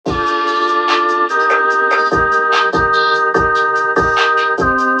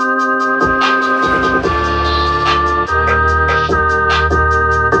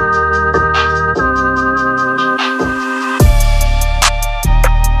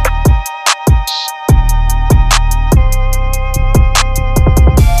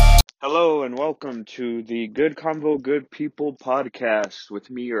welcome to the Good Convo, Good People podcast with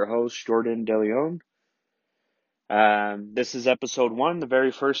me, your host, Jordan DeLeon. This is episode one, the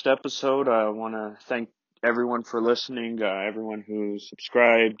very first episode. I want to thank everyone for listening, everyone who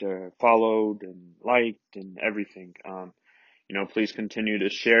subscribed, followed, and liked, and everything. Please continue to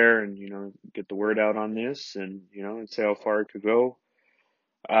share and, get the word out on this and, and see how far it could go.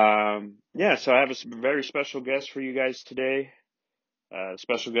 So I have a very special guest for you guys today.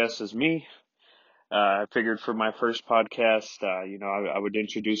 Special guest is me. I figured for my first podcast, I would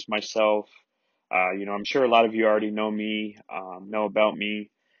introduce myself. I'm sure a lot of you already know me, know about me,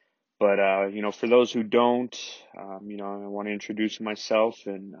 but, for those who don't, I want to introduce myself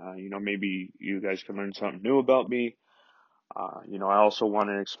and, maybe you guys can learn something new about me. I also want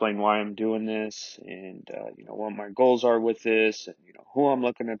to explain why I'm doing this and, what my goals are with this and, who I'm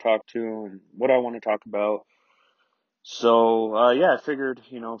looking to talk to and what I want to talk about. So, I figured,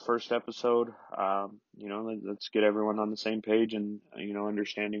 first episode, let's get everyone on the same page and,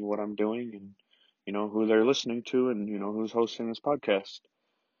 understanding what I'm doing and, who they're listening to and, who's hosting this podcast.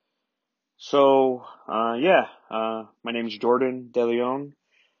 So, my name is Jordan DeLeon,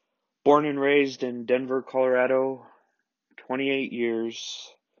 born and raised in Denver, Colorado, 28 years.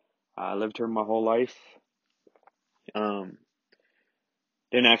 I lived here my whole life.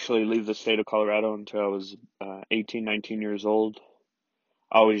 Didn't actually leave the state of Colorado until I was 18, 19 years old.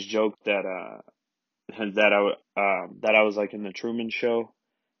 I always joked that I was like in the Truman Show.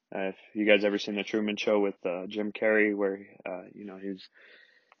 If you guys ever seen the Truman Show with Jim Carrey, where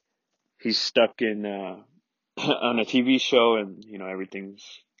he's stuck in on a TV show and everything's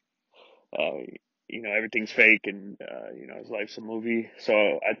everything's fake and his life's a movie. So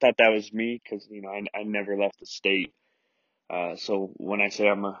I thought that was me because I never left the state. So when I say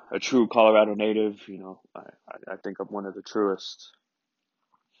I'm a true Colorado native, I think I'm one of the truest.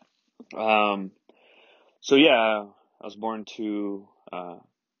 I was born to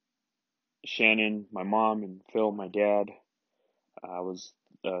Shannon, my mom, and Phil, my dad. I was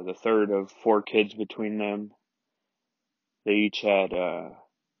the third of four kids between them. They each had,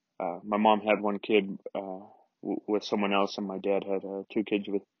 my mom had one kid with someone else, and my dad had two kids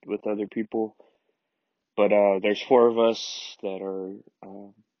with other people. But there's four of us that are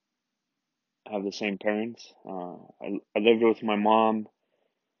have the same parents. I lived with my mom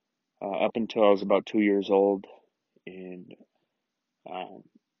up until I was about 2 years old, and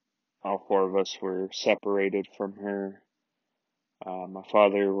all four of us were separated from her. My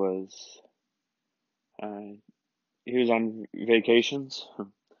father was he was on vacations,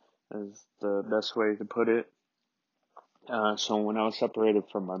 is the best way to put it. So when I was separated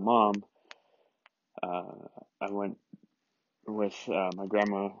from my mom, I went with my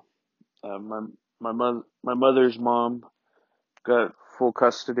grandma. My mother's mom got full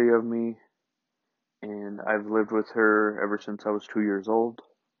custody of me, and I've lived with her ever since I was 2 years old.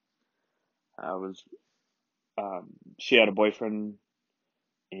 She had a boyfriend,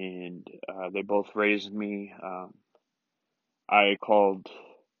 and they both raised me. I called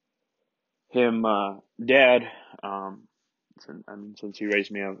him Dad. Since he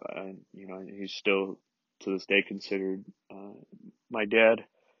raised me, he's still to this day considered my dad.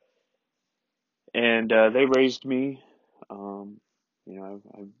 And they raised me. I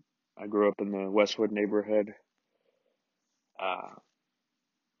grew up in the Westwood neighborhood.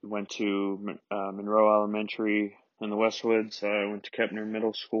 Went to Monroe Elementary in the Westwoods. I went to Kepner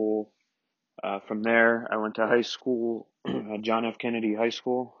Middle School. From there, I went to high school, John F. Kennedy High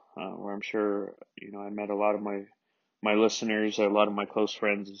School, where I'm sure I met a lot of my listeners, a lot of my close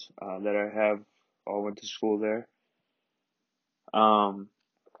friends that I have all went to school there.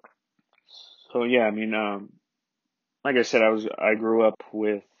 Like I said, I grew up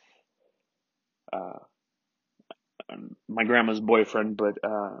with my grandma's boyfriend, but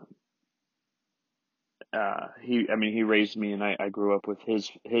he raised me, and I grew up with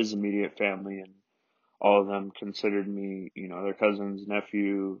his immediate family, and all of them considered me, their cousin's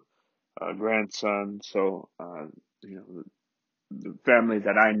nephew, grandson. So, the family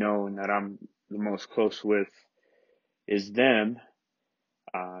that I know and that I'm the most close with is them.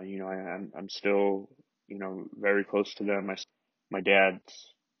 I'm still, very close to them. My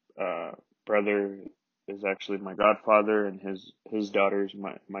dad's, brother is actually my godfather, and his daughter is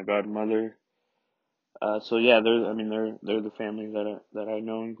my godmother. They're the family that I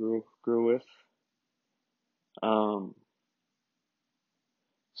know and grew with. Um,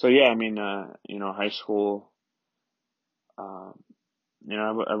 High school, um,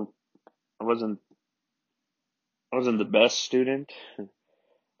 I wasn't the best student.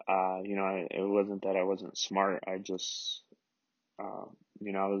 It wasn't that I wasn't smart. Uh,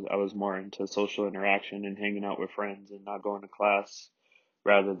 I was more into social interaction and hanging out with friends and not going to class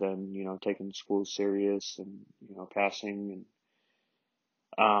rather than, taking school serious and, passing.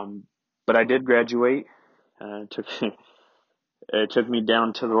 Um, but I did graduate. It took it took me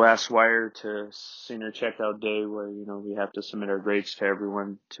down to the last wire to senior checkout day, where we have to submit our grades to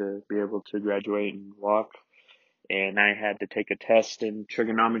everyone to be able to graduate and walk. And I had to take a test in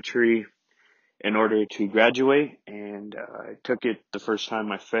trigonometry in order to graduate, and I took it the first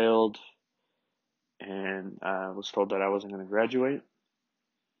time. I failed, and I was told that I wasn't going to graduate.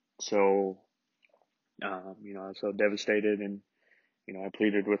 So, I was so devastated, and I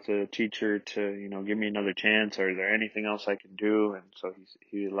pleaded with the teacher to, give me another chance, or is there anything else I can do? And so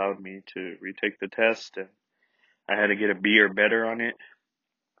he allowed me to retake the test, and I had to get a B or better on it.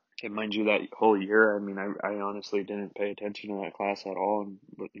 And mind you, that whole year, I mean, I honestly didn't pay attention to that class at all, and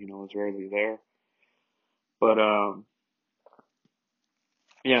but was rarely there. But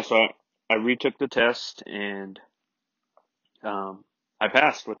yeah, so I retook the test, and I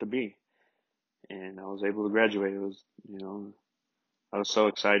passed with a B, and I was able to graduate. It was, I was so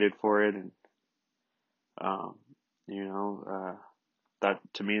excited for it, and um, you know, that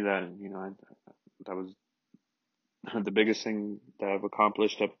to me that that was the biggest thing that I've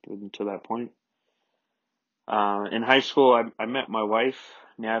accomplished up until that point. In high school, I met my wife,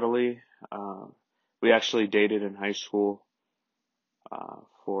 Natalie. We actually dated in high school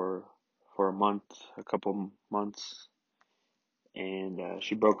for a month, a couple months, and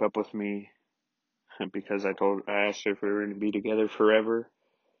she broke up with me because I asked her if we were going to be together forever,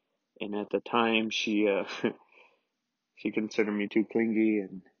 and at the time she she considered me too clingy,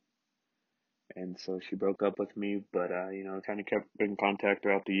 and so she broke up with me. But kind of kept in contact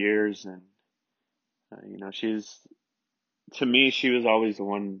throughout the years, and she's to me, she was always the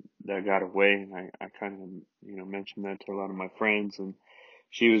one that got away, and I kind of, mentioned that to a lot of my friends, and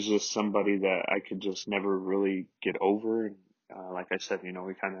she was just somebody that I could just never really get over. And, like I said, we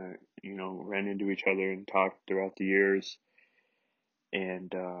kind of, ran into each other and talked throughout the years.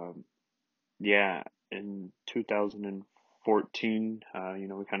 And, yeah, in 2014,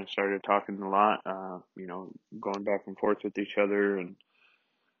 we kind of started talking a lot, going back and forth with each other, and,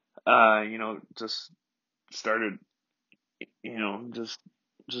 just started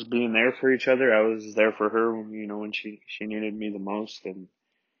just being there for each other. I was there for her, when she needed me the most, and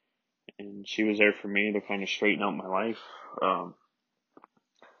she was there for me to kind of straighten out my life.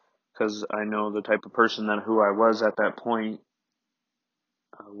 Because I know the type of person that who I was at that point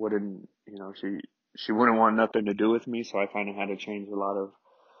wouldn't, she wouldn't want nothing to do with me. So I kind of had to change a lot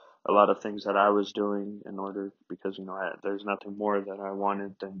of things that I was doing in order, because there's nothing more that I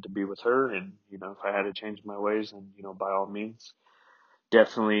wanted than to be with her. And if I had to change my ways, then by all means,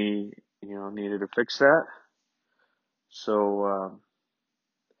 definitely needed to fix that. So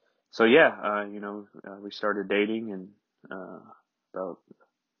yeah, we started dating, and about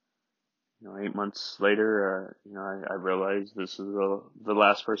 8 months later, I realized this is the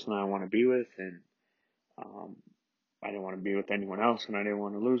last person I want to be with, and um, I didn't want to be with anyone else, and I didn't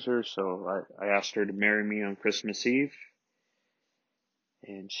want to lose her. So I asked her to marry me on Christmas Eve,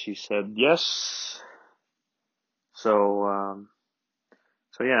 and she said yes. So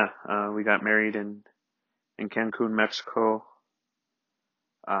yeah, we got married in Cancun, Mexico.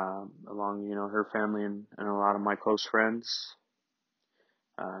 Along, her family, and a lot of my close friends.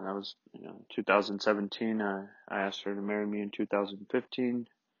 That was, 2017. I asked her to marry me in 2015.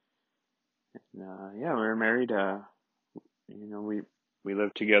 Yeah, we were married. We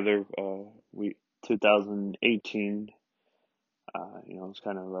lived together. 2018. It was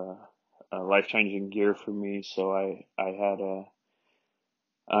kind of a life-changing year for me. So I had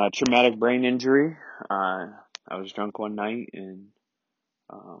a traumatic brain injury. I was drunk one night and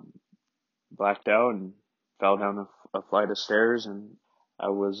um, blacked out and fell down a flight of stairs, and I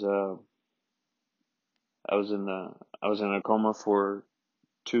was uh I was in the I was in a coma for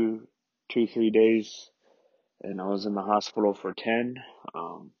two 3 days, and I was in the hospital for 10.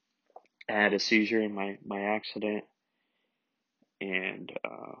 Um, I had a seizure in my accident, and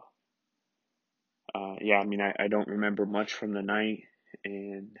yeah, I mean I don't remember much from the night,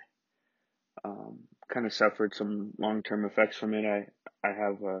 and kind of suffered some long term effects from it. I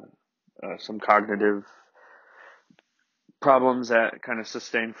have some cognitive problems that kind of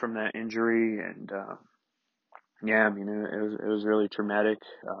sustained from that injury, and yeah, I mean it was really traumatic.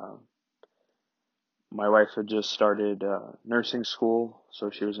 My wife had just started nursing school, so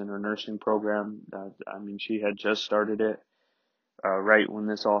she was in her nursing program. I mean, she had just started it right when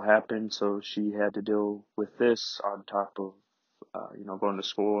this all happened, so she had to deal with this on top of going to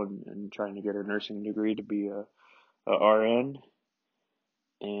school and trying to get her nursing degree to be a RN.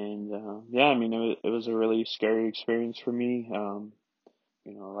 And yeah, I mean, it was a really scary experience for me.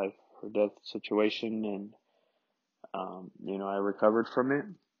 Life or death situation, and I recovered from it.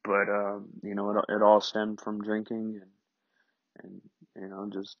 But it all stemmed from drinking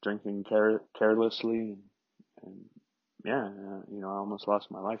and just drinking carelessly, and yeah, I almost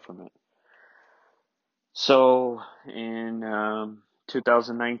lost my life from it. So in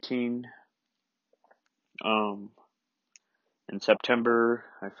 2019, um, in September,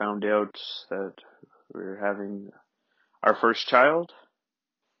 I found out that we were having our first child.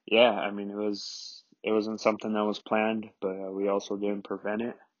 Yeah, I mean it wasn't something that was planned, but we also didn't prevent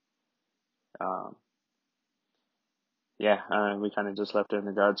it. Um, yeah, we kind of just left it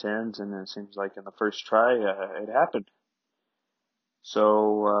into God's hands, and it seems like in the first try, it happened.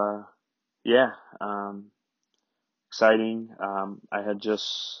 So yeah, exciting. I had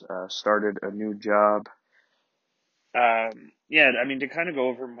just started a new job. Yeah, I mean, to kind of go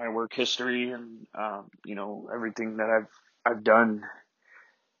over my work history and everything that I've done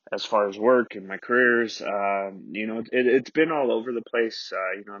as far as work and my careers. It's been all over the place.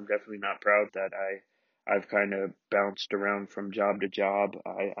 I'm definitely not proud that I've kind of bounced around from job to job.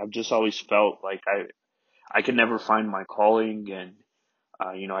 I've just always felt like I could never find my calling, and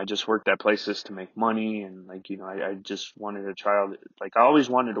I just worked at places to make money, and like I just wanted to try out. Like I always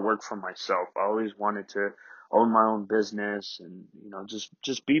wanted to work for myself. I always wanted to own my own business, and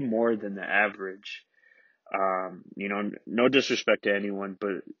just be more than the average. No disrespect to anyone,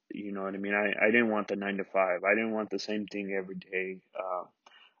 but you know what I mean. I didn't want the 9 to 5. I didn't want the same thing every day.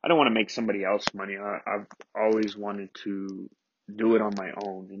 I don't want to make somebody else money. I've always wanted to do it on my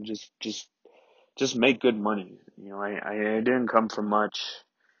own and just make good money. I didn't come from much.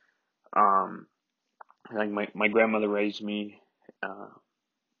 Um, like my grandmother raised me, uh,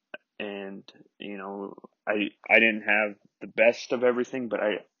 and I didn't have the best of everything, but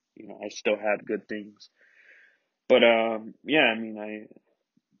I still had good things. But yeah, I mean,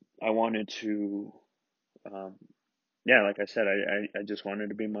 I wanted to, um, yeah, like I said, I just wanted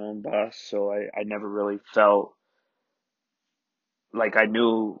to be my own boss. So I never really felt like I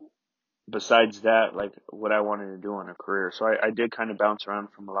knew besides that, like what I wanted to do in a career. So I did kind of bounce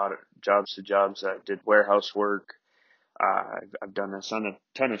around from a lot of jobs to jobs. I did warehouse work. I've done a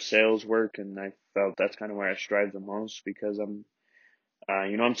ton of sales work, and I felt that's kind of where I strive the most because I'm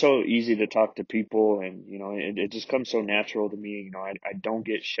so easy to talk to people, and it just comes so natural to me. I don't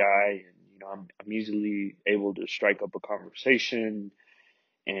get shy, and I'm easily able to strike up a conversation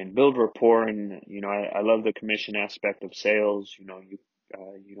and build rapport. And I love the commission aspect of sales.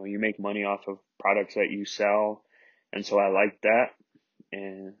 You make money off of products that you sell, and so I like that.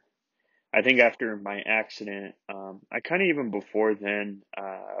 And I think after my accident, I kind of even before then,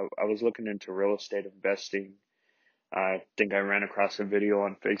 I was looking into real estate investing. I think I ran across a video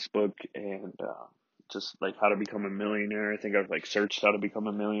on Facebook, and just like how to become a millionaire. I think I've like searched how to become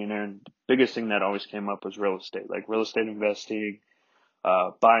a millionaire, and the biggest thing that always came up was real estate, like real estate investing,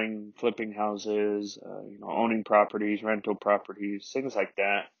 buying, flipping houses, owning properties, rental properties, things like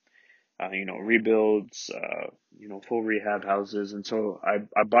that. Rebuilds, full rehab houses. And so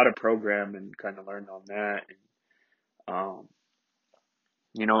I bought a program and kind of learned on that. And,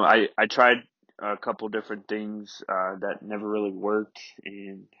 I tried a couple different things, that never really worked.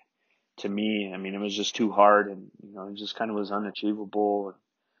 And to me, I mean, it was just too hard, and, it just kind of was unachievable.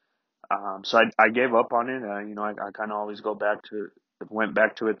 So I gave up on it. I kind of always went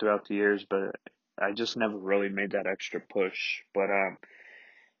back to it throughout the years, but I just never really made that extra push. But,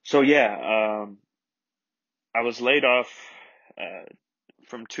 so yeah, I was laid off, uh,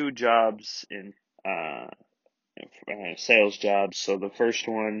 from two jobs uh, sales jobs. So the first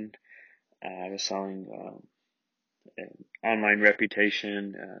one, I was selling, an online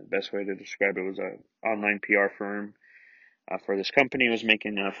reputation. Best way to describe it was a online PR firm. For this company, I was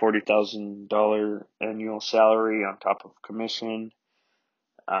making a $40,000 annual salary on top of commission.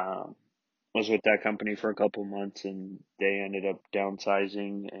 Um, was with that company for a couple months, and they ended up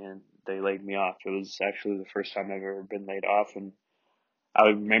downsizing and they laid me off. It was actually the first time I've ever been laid off, and I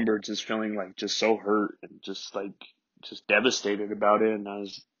remember just feeling like just so hurt and just devastated about it. And I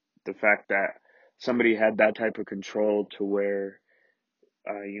was the fact that somebody had that type of control to where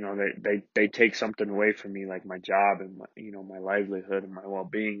they take something away from me, like my job and my livelihood and my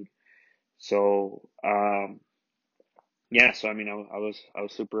well-being. So yeah, so I mean I was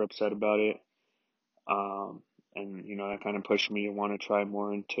super upset about it. Um, and that kind of pushed me to want to try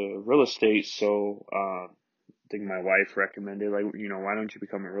more into real estate. So I think my wife recommended, like, why don't you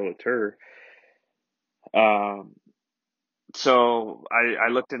become a realtor? Um, So I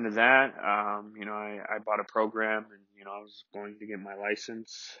looked into that. I bought a program, and I was going to get my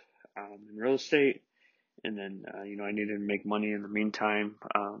license in real estate, and then I needed to make money in the meantime.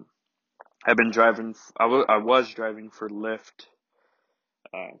 I've been driving. I was driving for Lyft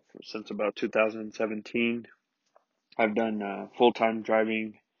since about 2017. I've done full time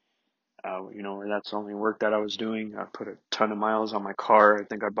driving. Where that's the only work that I was doing. I put a ton of miles on my car. I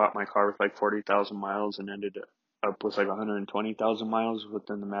think I bought my car with like 40,000 miles and ended up with like 120,000 miles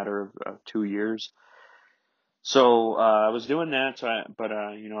within the matter of 2 years. So I was doing that.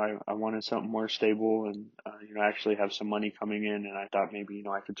 I wanted something more stable and actually have some money coming in. And I thought maybe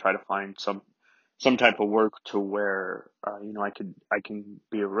I could try to find some type of work to where I can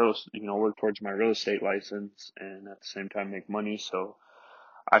be a work towards my real estate license and at the same time make money. So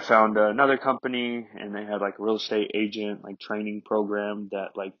I found another company, and they had like a real estate agent like training program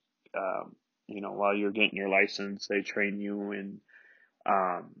that while you're getting your license, they train you in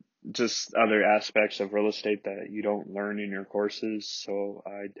um, just other aspects of real estate that you don't learn in your courses. So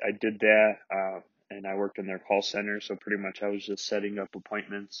I did that, and I worked in their call center. So pretty much I was just setting up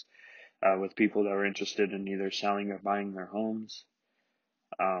appointments with people that were interested in either selling or buying their homes.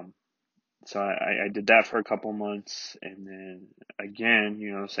 Um, so I did that for a couple months, and then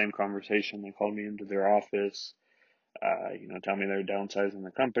again, same conversation. They called me into their office, tell me they're downsizing the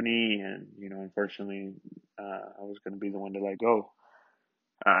company, and unfortunately, I was going to be the one to let go.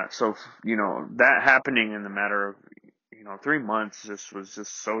 That happening in the matter of 3 months just was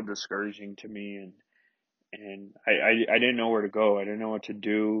just so discouraging to me, and I didn't know where to go. I didn't know what to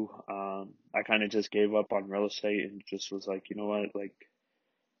do. I kind of just gave up on real estate and just was like, you know what, like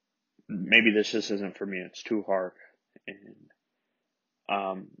maybe this just isn't for me. It's too hard. And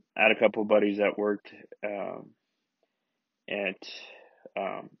I had a couple of buddies that worked at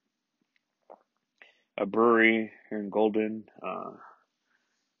um, a brewery here in Golden,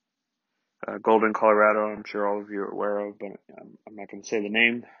 Colorado. I'm sure all of you are aware of, but I'm not going to say the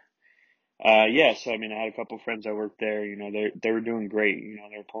name. Yeah, so I mean, I had a couple of friends that worked there. They were doing great.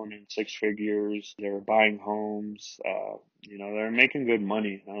 They're pulling in six figures. They were buying homes. They were making good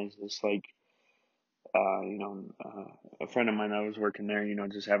money. And I was just like, a friend of mine that was working there,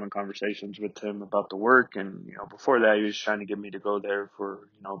 just having conversations with him about the work. And, before that, he was trying to get me to go there for,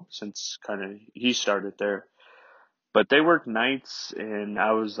 since kind of he started there. But they worked nights, and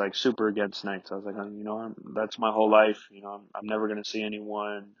I was like super against nights. I was like, that's my whole life. I'm never going to see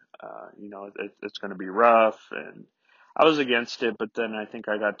anyone. It's going to be rough. And I was against it. But then I think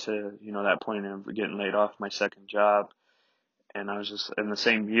I got to, that point of getting laid off my second job. And I was just in the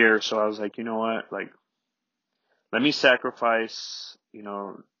same year. So I was like, you know what? Like, let me sacrifice,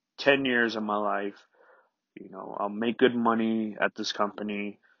 10 years of my life. I'll make good money at this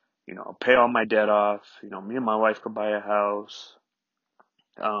company. I'll pay all my debt off. Me and my wife could buy a house.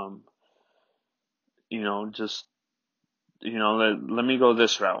 Um, just, let me go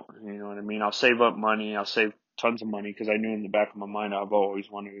this route. You know what I mean? I'll save up money. I'll save tons of money because I knew in the back of my mind I've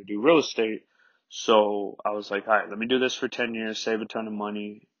always wanted to do real estate. So I was like, all right, let me do this for 10 years, save a ton of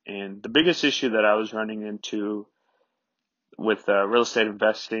money. And the biggest issue that I was running into with real estate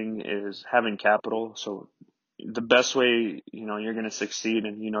investing is having capital. So the best way, you're going to succeed.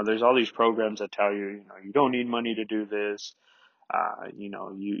 And, there's all these programs that tell you, you don't need money to do this.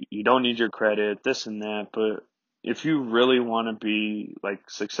 You don't need your credit, this and that. But if you really want to be like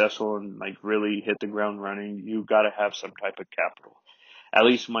successful and like really hit the ground running, you got to have some type of capital, at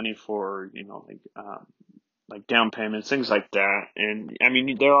least money for, like down payments, things like that. And I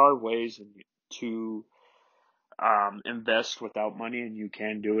mean, there are ways to invest without money, and you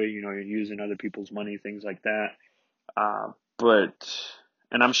can do it. You're using other people's money, things like that. But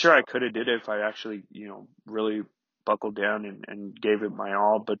and I'm sure I could have did it if I actually, really buckled down and gave it my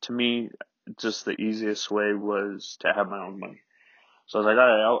all. But to me, just the easiest way was to have my own money. So I was like, all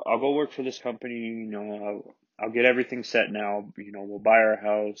right, I'll go work for this company. I'll get everything set now. We'll buy our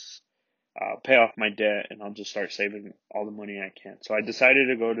house, pay off my debt, and I'll just start saving all the money I can. So I decided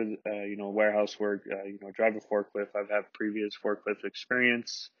to go to, warehouse work, drive a forklift. I've had previous forklift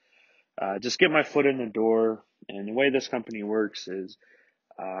experience. Just get my foot in the door. And the way this company works is,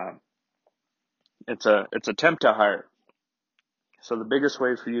 uh, it's a temp to hire. So the biggest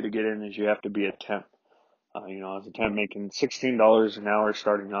way for you to get in is you have to be a temp. As a temp making $16 an hour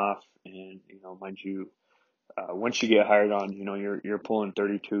starting off, and mind you, once you get hired on, you're pulling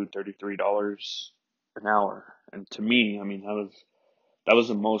 32, $33 an hour. And to me, I mean, that was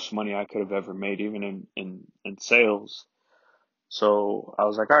the most money I could have ever made, even in sales. So I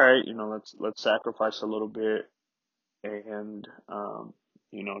was like, all right, let's sacrifice a little bit, and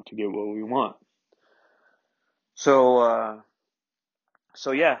to get what we want. So,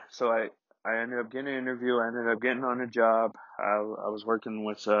 so I ended up getting an interview. I ended up getting on a job. I was working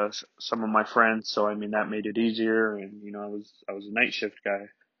with some of my friends, so I mean that made it easier. And I was a night shift guy.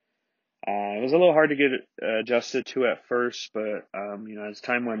 It was a little hard to get adjusted to at first, but as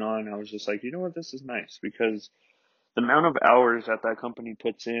time went on, I was just like, you know what, this is nice because the amount of hours that that company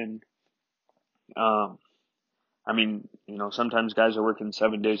puts in. Um, I mean, sometimes guys are working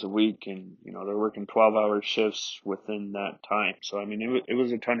 7 days a week, and they're working 12-hour shifts within that time. So I mean, it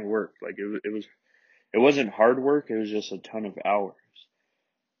was a ton of work. Like it wasn't hard work. It was just a ton of hours.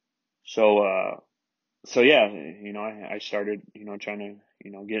 So so yeah, I started trying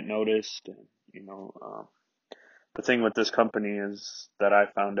to get noticed, and you know the thing with this company is that I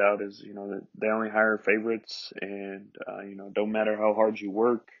found out is that they only hire favorites, and don't matter how hard you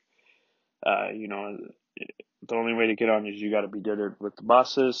work, uh, you know the only way to get on is you got to be good with the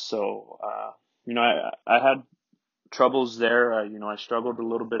bosses. So I had troubles there. I struggled a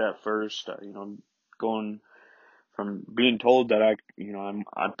little bit at first. Going from being told that I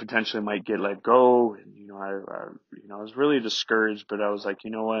potentially might get let go, and I was really discouraged. But I was like, you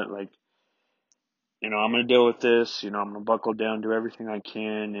know what, like I'm gonna deal with this. I'm gonna buckle down, do everything I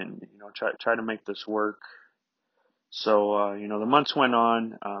can, and try to make this work. So the months went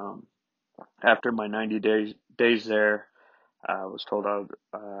on. After my 90 days there, I was told I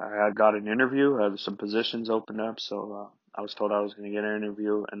had got an interview. I had some positions opened up, so I was told I was going to get an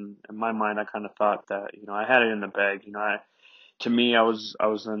interview. And in my mind, I kind of thought that I had it in the bag. To me, I was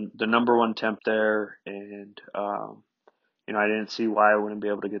the number one temp there, and I didn't see why I wouldn't be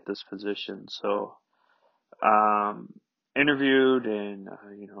able to get this position. So um, interviewed, and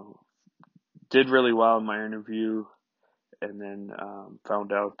did really well in my interview, and then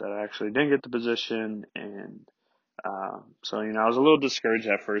found out that I actually didn't get the position. And so I was a little discouraged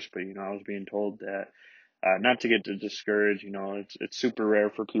at first, but I was being told that not to get discouraged. It's super rare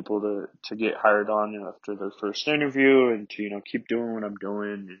for people to get hired on after their first interview, and to keep doing what I'm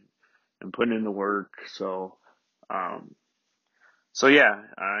doing, and putting in the work. So um, so yeah,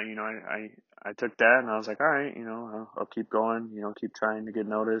 I took that, and I was like, all right, I'll keep going, keep trying to get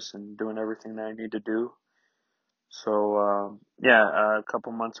noticed and doing everything that I need to do. So yeah, a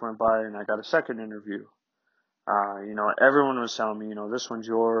couple months went by, and I got a second interview. Everyone was telling me, this one's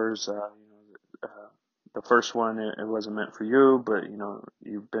yours. The first one, it wasn't meant for you, but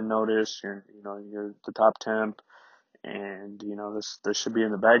you've been noticed. You're the top temp, and this should be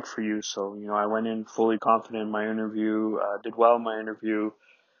in the bag for you. So I went in fully confident in my interview, did well in my interview,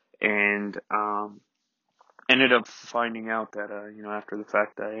 and ended up finding out that after the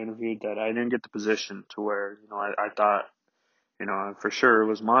fact that I interviewed, that I didn't get the position, to where I thought for sure it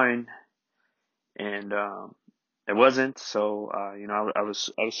was mine, and it wasn't. So I was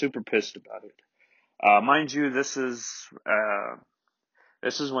super pissed about it. Mind you, this is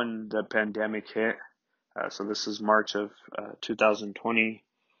when the pandemic hit. So this is March of 2020.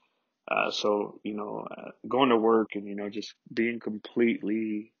 So going to work, and just being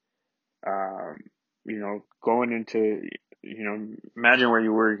completely um, going into imagine where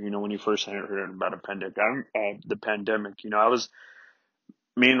you were when you first heard about a pandemic. The pandemic. I was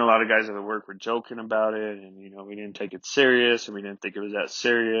Me and a lot of guys at the work were joking about it, and we didn't take it serious, and we didn't think it was that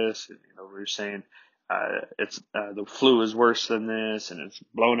serious. And, we were saying it's the flu is worse than this, and it's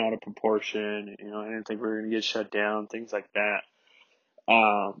blown out of proportion. I didn't think we were gonna get shut down, things like that.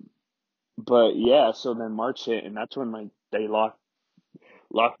 Um, but yeah, so then March hit, and that's when they locked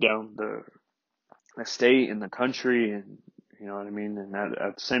down the state and the country, and you know what I mean. And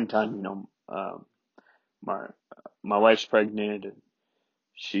at the same time, my my wife's pregnant, and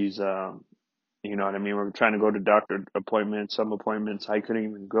she's you know what I mean? We're trying to go to doctor appointments, some appointments I couldn't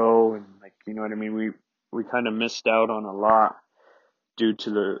even go, and like you know what I mean. We kind of missed out on a lot due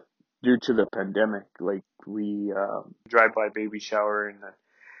to the pandemic. Like we drive by baby shower, and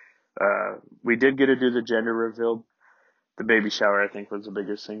we did get to do the gender reveal. The baby shower, I think, was the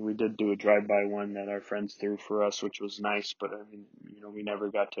biggest thing. We did do a drive by one that our friends threw for us, which was nice, but I mean, we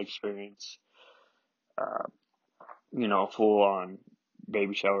never got to experience uh, full on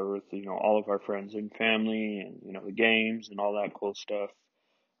baby shower with, all of our friends and family, and, the games and all that cool stuff.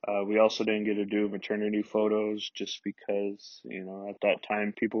 We also didn't get to do maternity photos just because, at that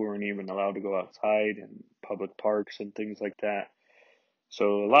time people weren't even allowed to go outside in public parks and things like that.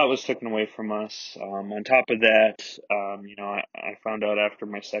 So a lot was taken away from us. On top of that, I found out after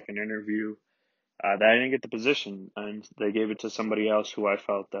my second interview that I didn't get the position, and they gave it to somebody else who I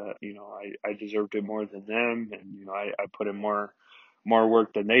felt that I deserved it more than them, and I put in more more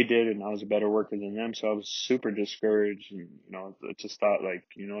work than they did, and I was a better worker than them. So I was super discouraged, and I just thought, like,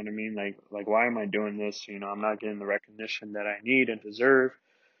 you know what I mean, like why am I doing this? I'm not getting the recognition that I need and deserve.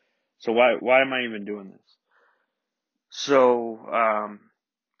 So why am I even doing this? So I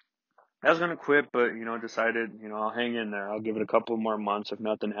was gonna quit, but decided, I'll hang in there. I'll give it a couple more months. If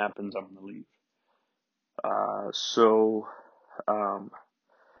nothing happens, I'm gonna leave. So um,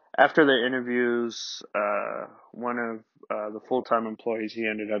 after the interviews, one of the full-time employees, he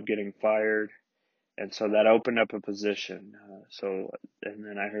ended up getting fired, and so that opened up a position. And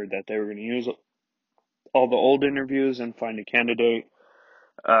then I heard that they were going to use all the old interviews and find a candidate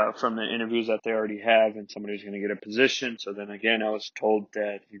from the interviews that they already have, and somebody's going to get a position. So then again, I was told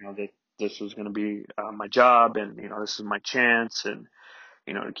that that this was going to be my job, and this is my chance, and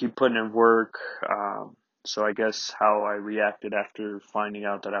to keep putting in work. So I guess how I reacted after finding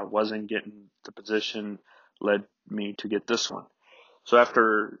out that I wasn't getting the position led me to get this one. So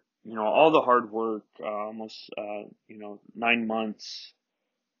after all the hard work, almost 9 months,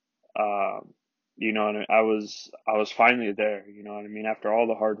 uh, and I was finally there. You know what I mean? After all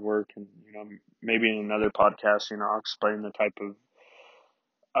the hard work, and maybe in another podcast, I'll explain the type of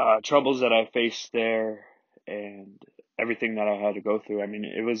troubles that I faced there and everything that I had to go through. I mean,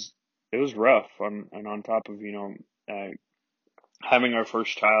 it was rough and on top of having our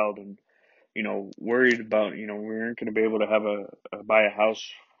first child, and worried about we weren't going to be able to have buy a house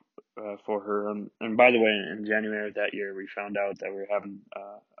for her. And by the way, in January of that year, we found out that we were having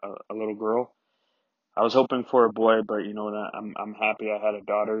a little girl. I was hoping for a boy, but you know what? I'm happy I had a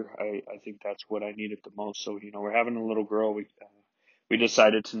daughter. I think that's what I needed the most. So we're having a little girl. We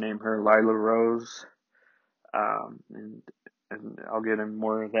decided to name her Lila Rose. And I'll get in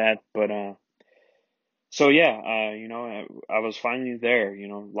more of that. But so yeah, I was finally there.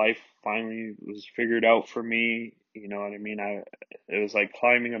 Life finally was figured out for me. You know what I mean? It was like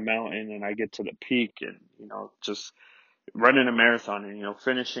climbing a mountain, and I get to the peak, and just running a marathon, and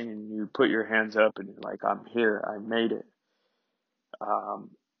finishing, and you put your hands up, and you're like, I'm here, I made it. Um,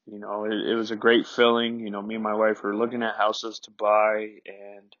 it was a great feeling. Me and my wife were looking at houses to buy,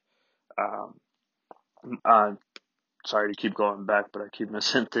 and um, uh, sorry to keep going back, but I keep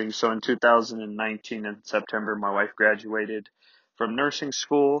missing things. So in 2019, in September, my wife graduated from nursing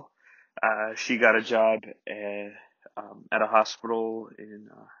school. She got a job at a hospital in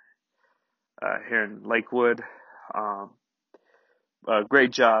here in Lakewood. Um,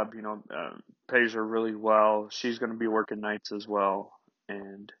 Great job, pays her really well. She's going to be working nights as well,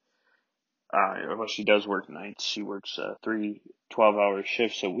 and well, she does work nights. She works 3 12-hour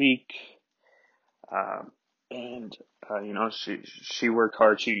shifts a week. Um, and she worked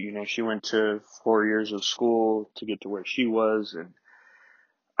hard. She went to 4 years of school to get to where she was, and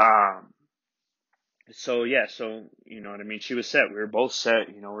um, so yeah, so you know what I mean. She was set. We were both set.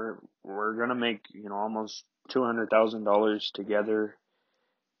 We're gonna make almost $200,000 together,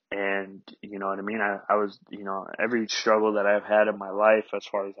 and you know what I mean. I was every struggle that I've had in my life as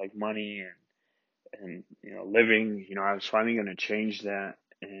far as like money and living. I was finally gonna change that,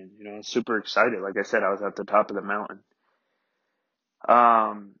 and I was super excited. Like I said, I was at the top of the mountain.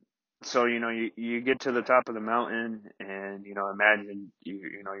 Um, so you get to the top of the mountain, and imagine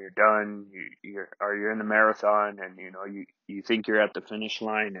you're done, you're in the marathon, and you think you're at the finish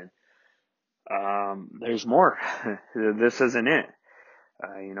line, and there's more. This isn't it.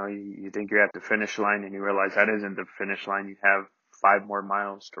 You think you're at the finish line, and you realize that isn't the finish line. You have 5 more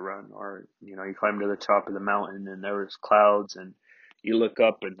miles to run, or you climb to the top of the mountain, and there's clouds, and you look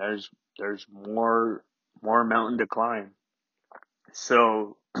up, and there's more mountain to climb.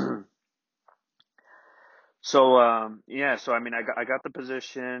 So yeah, so I mean, I got the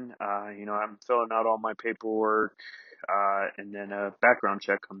position. I'm filling out all my paperwork, and then a background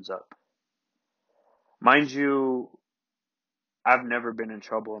check comes up. Mind you, I've never been in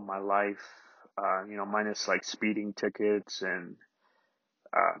trouble in my life. Minus like speeding tickets and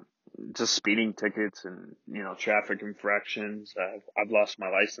uh, just speeding tickets and traffic infractions. I've lost my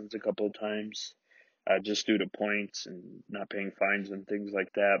license a couple of times, just due to points and not paying fines and things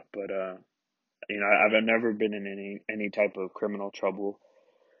like that. But I've never been in any type of criminal trouble.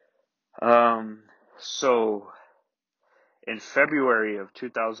 Um, so in February of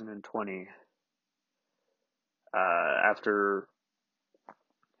 2020, after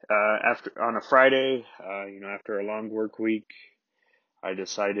after on a Friday, after a long work week, I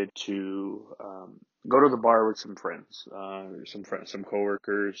decided to go to the bar with some friends, some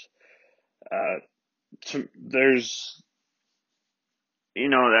coworkers. Uh, there's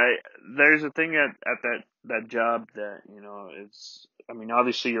there's a thing at that job that it's. I mean,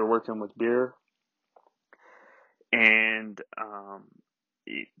 obviously you're working with beer, And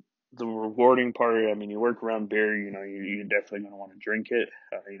it- the rewarding part, I mean, you work around beer, you're definitely going to want to drink it.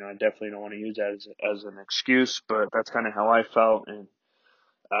 I definitely don't want to use that as an excuse, but that's kind of how I felt. And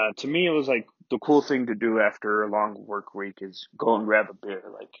to me, it was like the cool thing to do after a long work week is go and grab a beer.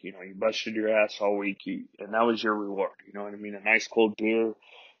 Like, you busted your ass all week, and that was your reward. You know what I mean? A nice cold beer.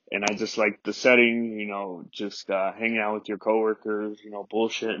 And I just like the setting, just hanging out with your coworkers,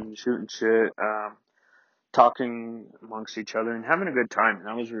 bullshitting, shooting shit, talking amongst each other and having a good time. And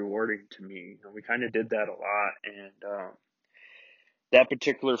that was rewarding to me. We kind of did that a lot. And that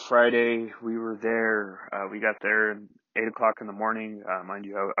particular Friday, we were there. We got there at 8 o'clock in the morning. Mind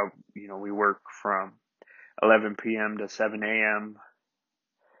you, we work from 11 p.m. to 7 a.m.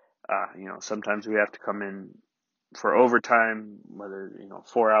 Sometimes we have to come in for overtime, whether,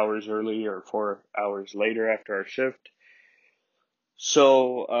 4 hours early or 4 hours later after our shift.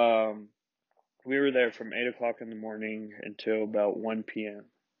 So, we were there from 8 o'clock in the morning until about 1 p.m.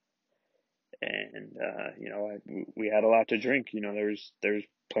 And, we had a lot to drink. There's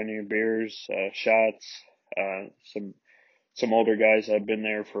plenty of beers, shots, some older guys that had been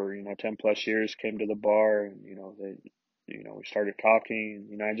there for, 10 plus years came to the bar and, we started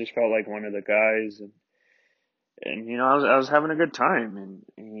talking. I just felt like one of the guys and I was having a good time and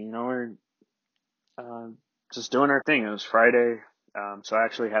we're uh, just doing our thing. It was Friday, so I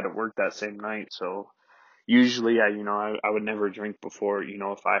actually had to work that same night. So usually, I would never drink before,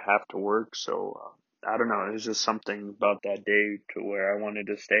 if I have to work. So I don't know. It was just something about that day to where I wanted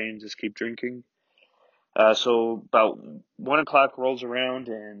to stay and just keep drinking. So about 1 o'clock rolls around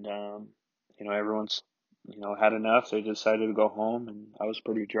and everyone's had enough. They decided to go home, and I was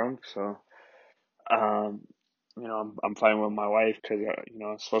pretty drunk, so. Um, I'm fine with my wife because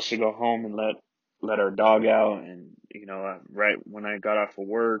I'm supposed to go home and let our dog out, and right when I got off of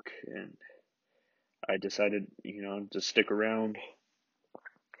work, and I decided to stick around.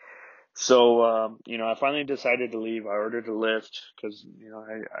 So I finally decided to leave. I ordered a Lyft because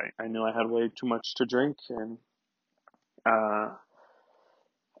I knew I had way too much to drink, and uh,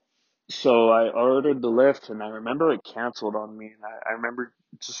 so I ordered the Lyft, and I remember it canceled on me, and I remember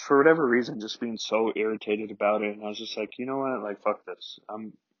just for whatever reason just being so irritated about it, and I was just like, you know what, like fuck this.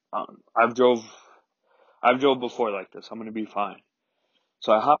 I've drove I've drove before like this. I'm gonna be fine.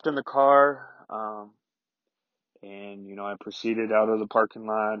 So I hopped in the car, and I proceeded out of the parking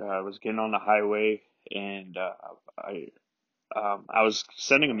lot. I was getting on the highway, and I I was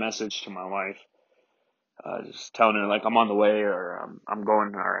sending a message to my wife, just telling her like I'm on the way or I'm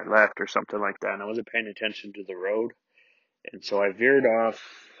going or I left or something like that. And I wasn't paying attention to the road. And so I veered off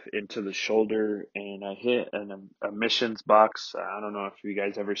into the shoulder and I hit an emissions box. I don't know if you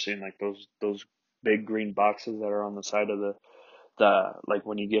guys ever seen like those big green boxes that are on the side of the like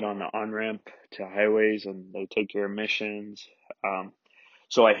when you get on the on ramp to highways and they take your emissions. Um,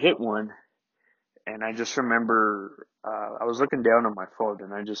 so I hit one and I just remember I was looking down on my phone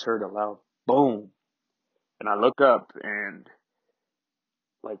and I just heard a loud boom. And I look up and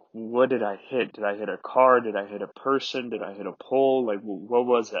like, what did I hit? Did I hit a car? Did I hit a person? Did I hit a pole? Like, what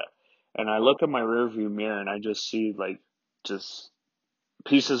was that? And I look at my rearview mirror and I just see like just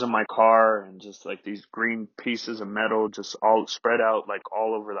pieces of my car and just like these green pieces of metal just all spread out like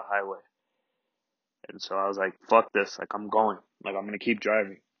all over the highway. And so I was like, fuck this. Like, I'm going. Like, I'm going to keep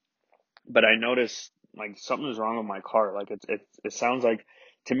driving. But I noticed like something is wrong with my car. Like, it sounds like,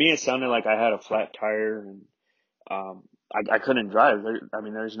 to me, it sounded like I had a flat tire and um, I couldn't drive.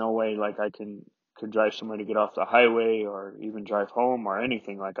 There's no way like I could drive somewhere to get off the highway or even drive home or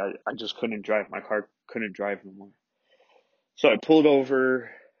anything. Like I just couldn't drive. My car couldn't drive no more. So I pulled over,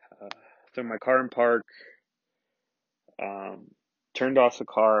 uh, threw my car in park, um, turned off the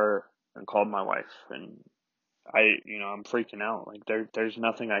car and called my wife. And I'm freaking out. Like there's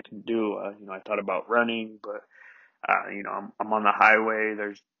nothing I can do. I thought about running, but I'm on the highway.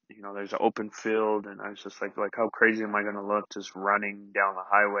 There's an open field, and I was just like, how crazy am I going to look just running down the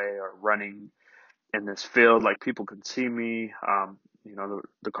highway or running in this field? Like people can see me.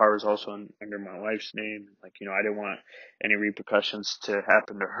 The car was also under my wife's name. Like, I didn't want any repercussions to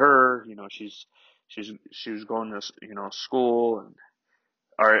happen to her. She was going to, school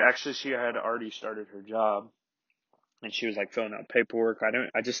or actually she had already started her job and she was like filling out paperwork.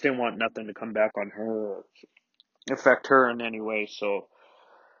 I just didn't want nothing to come back on her or affect her in any way. So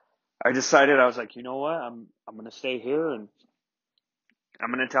I decided I was like, you know what? I'm gonna stay here and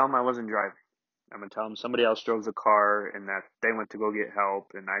I'm gonna tell him I wasn't driving. I'm gonna tell him somebody else drove the car and that they went to go get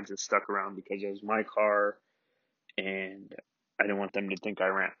help and I just stuck around because it was my car and I didn't want them to think I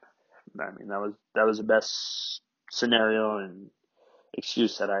ran. That was the best scenario and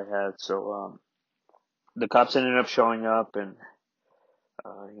excuse that I had. So the cops ended up showing up, and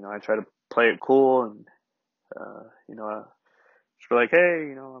I tried to play it cool, and just be like,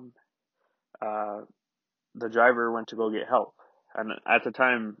 hey, uh, the driver went to go get help. And at the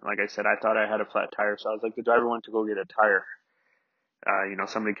time, like I said, I thought I had a flat tire, so I was like, the driver went to go get a tire.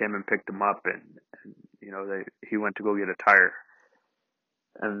 Somebody came and picked him up, and he went to go get a tire.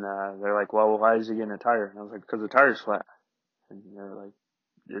 And they're like, well, why is he getting a tire? And I was like, because the tire's flat. And they're like,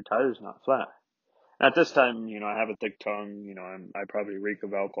 your tire's not flat. And at this time, I have a thick tongue. I probably reek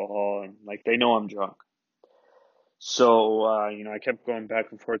of alcohol, and like they know I'm drunk. So, I kept going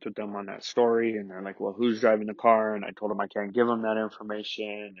back and forth with them on that story, and they're like, well, who's driving the car? And I told them I can't give them that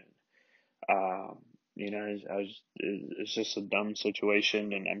information. And, it's just a dumb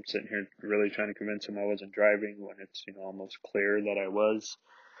situation, and I'm sitting here really trying to convince them I wasn't driving when it's, almost clear that I was.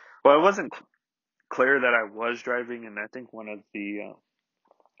 Well, it wasn't clear that I was driving, and I think one of the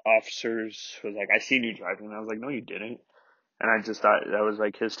officers was like, I seen you driving. And I was like, no, you didn't. And I just thought that was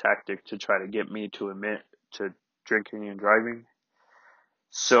like his tactic to try to get me to admit to drinking and driving.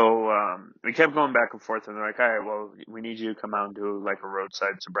 So we kept going back and forth, and they're like, all right, well, we need you to come out and do like a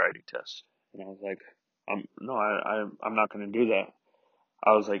roadside sobriety test. And I was like, no, I'm not going to do that.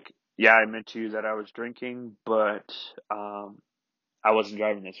 I was like, yeah, I admit to you that I was drinking, but I wasn't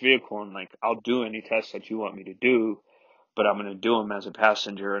driving this vehicle, and like, I'll do any tests that you want me to do, but I'm going to do them as a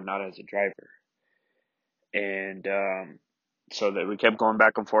passenger and not as a driver. And so that we kept going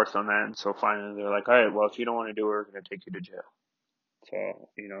back and forth on that, and so finally they're like, all right, well, if you don't want to do it, we're going to take you to jail. So,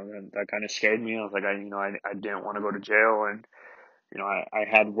 that kind of scared me. I was like, I didn't want to go to jail, and, I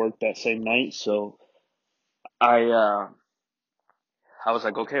had work that same night, so I was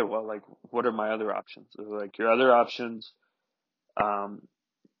like, okay, well, like, what are my other options? They were like, your other options, um,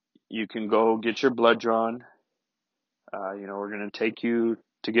 you can go get your blood drawn. We're going to take you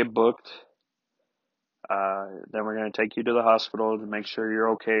to get booked. Then we're going to take you to the hospital to make sure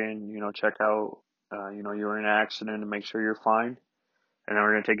you're okay and, check out, you were in an accident and make sure you're fine. And then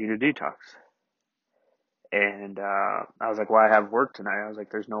we're going to take you to detox. And I was like, well, I have work tonight. I was like,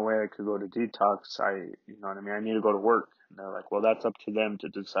 there's no way I could go to detox. You know what I mean? I need to go to work. And they're like, well, that's up to them to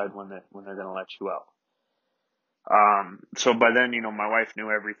decide when they're going to let you out. So by then, my wife knew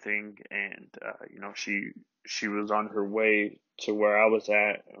everything, and she was on her way to where I was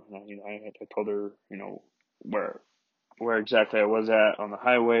at. I told her, where exactly I was at on the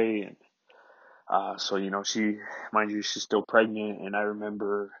highway, and so mind you, she's still pregnant, and I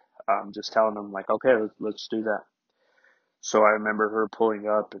remember just telling them like, okay, let's do that. So I remember her pulling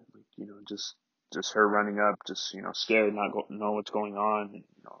up, and just her running up, just scared, not know what's going on, and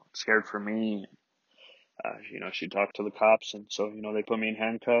scared for me. She talked to the cops, and so they put me in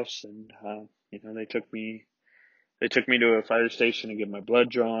handcuffs, and they took me to a fire station to get my blood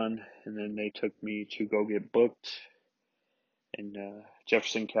drawn, and then they took me to go get booked in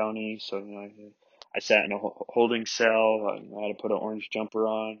Jefferson County. So I sat in a holding cell. I had to put an orange jumper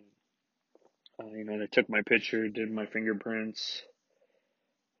on. They took my picture, did my fingerprints.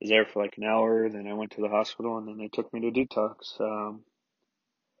 Was there for like an hour. Then I went to the hospital, and then they took me to detox.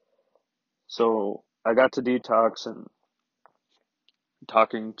 So I got to detox, and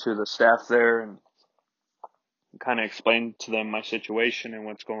talking to the staff there, and kind of explained to them my situation and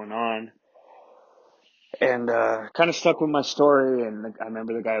what's going on. And kind of stuck with my story. And I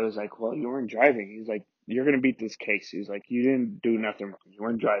remember the guy was like, well, you weren't driving. He's like, you're going to beat this case. He's like, you didn't do nothing wrong. You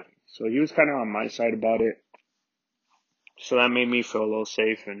weren't driving. So he was kind of on my side about it. So that made me feel a little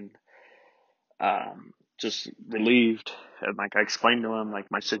safe and just relieved. And like I explained to him like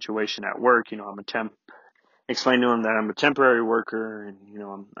my situation at work. I'm a temp. Explained to him that I'm a temporary worker, and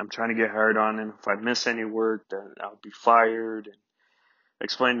I'm trying to get hired on. And if I miss any work, then I'll be fired. And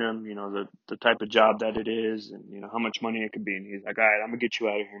explain to him, the type of job that it is, and how much money it could be. And he's like, all right, I'm gonna get you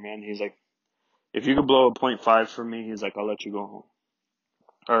out of here, man. He's like, if you could blow a .5 for me, he's like, I'll let you go home,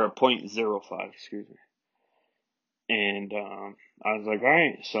 or a .05, excuse me. And I was like, all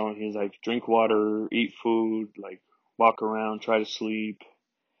right. So he's like, drink water, eat food, like walk around, try to sleep.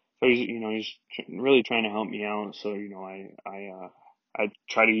 So he's really trying to help me out. So I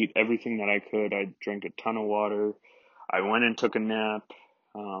try to eat everything that I could. I drank a ton of water. I went and took a nap.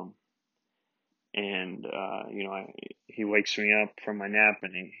 And he wakes me up from my nap,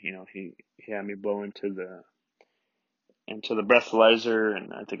 and he had me blow into the breathalyzer,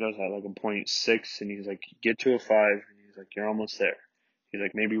 and I think I was at like a .6, and he's like, get to a 5, and he's like, you're almost there. He's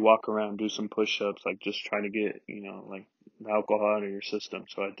like, maybe walk around, do some push-ups, like just try to get like the alcohol out of your system.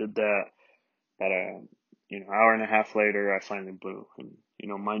 So I did that. About hour and a half later, I finally blew, and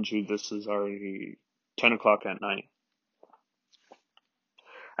mind you, this is already 10 o'clock at night.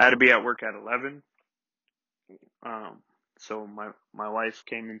 I had to be at work at 11. Um, so my wife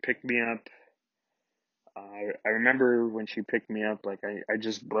came and picked me up. I remember when she picked me up, like I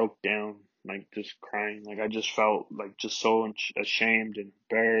just broke down, like just crying. Like I just felt like just so ashamed and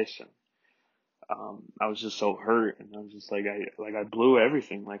embarrassed. And, I was just so hurt, and I was just like I blew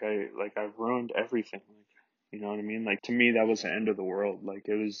everything. Like I ruined everything. Like, you know what I mean? Like to me, that was the end of the world. Like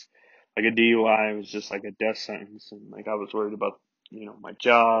it was like a DUI. It was just like a death sentence, and like I was worried about my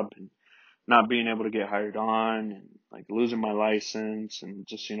job and not being able to get hired on, and like losing my license, and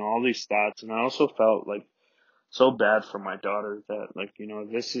just all these thoughts. And I also felt like so bad for my daughter that like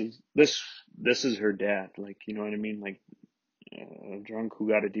this is her dad, like you know what I mean, like a drunk who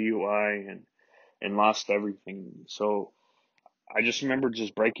got a DUI and lost everything. So I just remember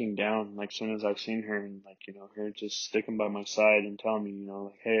just breaking down like soon as I've seen her, and like her just sticking by my side and telling me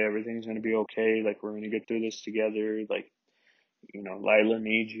like, hey, everything's gonna be okay, like we're gonna get through this together, like Lila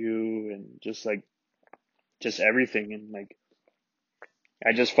needs you, and just everything. And like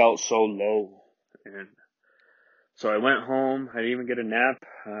I just felt so low. And so I went home. I didn't even get a nap.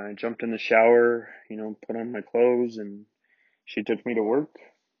 I jumped in the shower, put on my clothes, and she took me to work.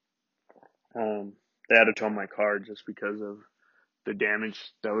 They had to tow my car just because of the damage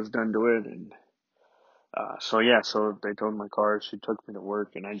that was done to it. And so yeah, so they towed my car. She took me to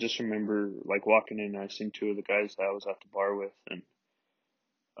work, and I just remember like walking in. I seen two of the guys that I was at the bar with, and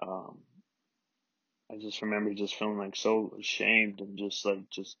um, I just remember just feeling like so ashamed and just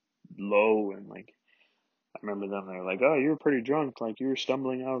low. And like I remember them, they were like, oh, you were pretty drunk, like you were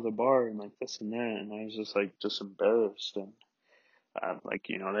stumbling out of the bar and like this and that. And I was just like just embarrassed. And like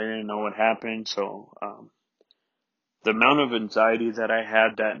they didn't know what happened. So the amount of anxiety that I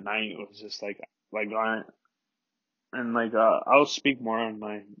had that night was just like I and like I'll speak more on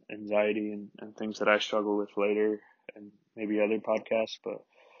my anxiety and things that I struggle with later, and maybe other podcasts. But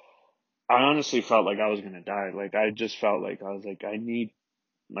I honestly felt like I was gonna die. Like I just felt like I was like I need,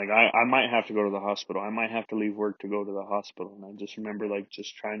 like I might have to go to the hospital. I might have to leave work to go to the hospital. And I just remember like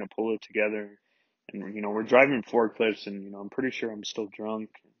just trying to pull it together. And we're driving forklifts, and I'm pretty sure I'm still drunk.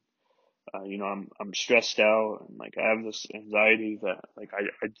 I'm stressed out, and like I have this anxiety that like I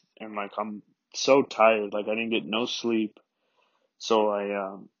and like I'm so tired. Like I didn't get no sleep. So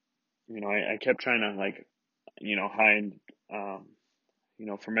I kept trying to like hide um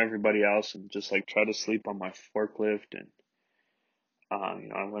from everybody else, and just like try to sleep on my forklift. And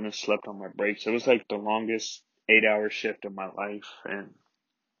I went and slept on my breaks. It was like the longest 8-hour shift of my life. And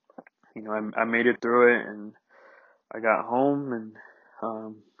I made it through it, and I got home, and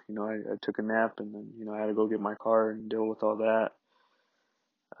I took a nap, and then I had to go get my car and deal with all that.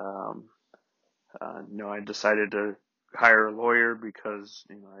 um I decided to hire a lawyer because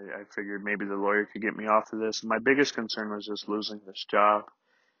I figured maybe the lawyer could get me off of this. My biggest concern was just losing this job.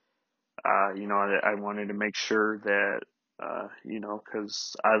 I wanted to make sure that,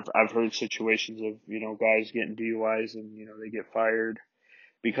 because I've heard situations of, guys getting DUIs, and, they get fired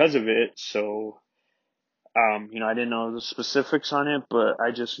because of it. So, I didn't know the specifics on it, but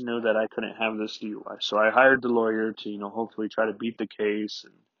I just knew that I couldn't have this DUI. So I hired the lawyer to, hopefully try to beat the case,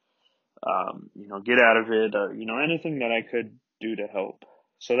 and, get out of it, anything that I could do to help.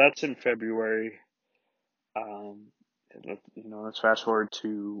 So that's in February. Um, let's fast forward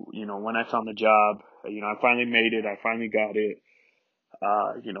to, when I found the job. I finally made it. I finally got it.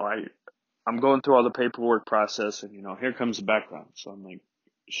 I'm going through all the paperwork process, and, here comes the background. So I'm like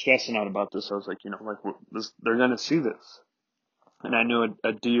stressing out about this. I was like, they're going to see this. And I knew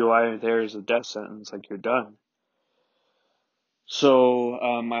a DUI there is a death sentence. Like you're done. So,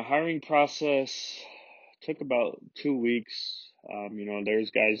 my hiring process took about 2 weeks.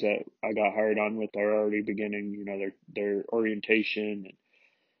 There's guys that I got hired on with are already beginning, their orientation.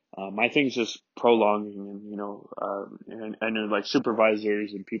 And my thing's just prolonging. And, and I know like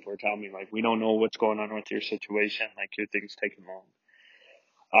supervisors and people are telling me like, we don't know what's going on with your situation. Like your thing's taking long.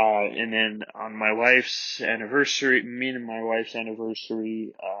 And then on my wife's anniversary, me and my wife's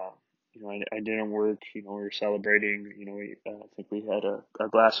anniversary, I didn't work. We were celebrating. I think we had a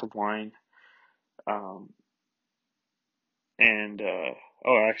glass of wine. Um, and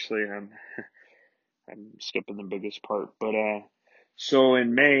oh, actually, I'm skipping the biggest part. But so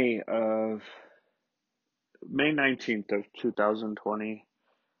in May 19th of 2020,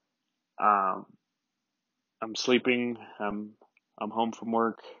 um, I'm sleeping. I'm home from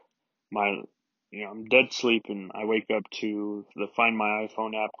work. My I'm dead sleeping. I wake up to the Find My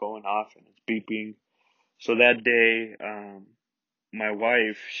iPhone app going off, and it's beeping. So that day, my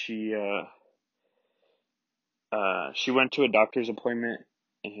wife, she went to a doctor's appointment,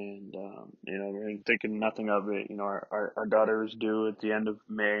 and we're thinking nothing of it. Our daughter is due at the end of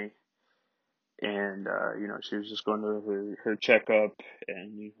May, and she was just going to her checkup,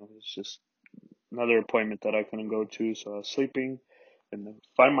 and it's just another appointment that I couldn't go to, so I was sleeping, and then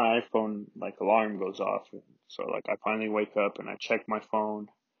find my iPhone, like, alarm goes off, and so, like, I finally wake up and I check my phone,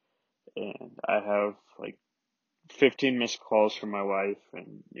 and I have like 15 missed calls from my wife,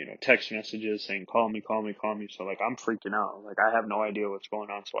 and text messages saying call me, call me, call me. So, like, I'm freaking out, like, I have no idea what's going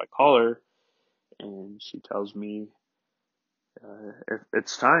on. So I call her, and she tells me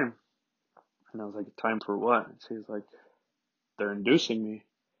it's time. And I was like, time for what? And she's like, they're inducing me.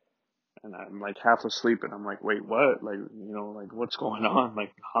 And I'm like half asleep, and I'm like, wait, what? Like, like, what's going on?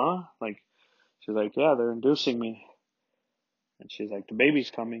 Like, huh? Like, she's like, yeah, they're inducing me. And she's like, the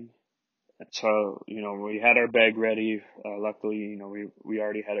baby's coming. And so, we had our bag ready. Luckily, we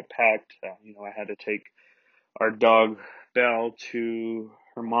already had it packed. I had to take our dog Belle to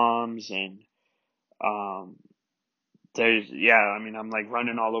her mom's, and um, I'm like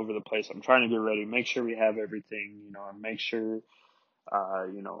running all over the place. I'm trying to get ready, make sure we have everything, and make sure,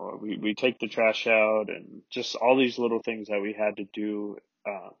 we take the trash out, and just all these little things that we had to do,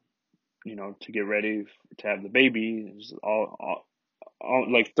 to get ready to have the baby is all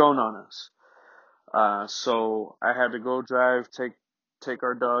like thrown on us. So I had to go take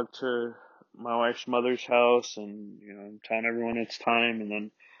our dog to my wife's mother's house, and, I'm telling everyone it's time. And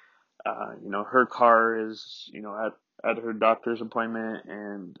then, her car is, at her doctor's appointment,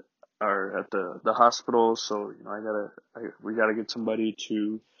 and, or at the hospital. So, we gotta get somebody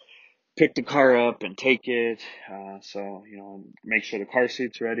to pick the car up and take it. So, make sure the car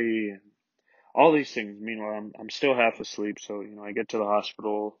seat's ready and all these things. Meanwhile, I'm still half asleep. So, I get to the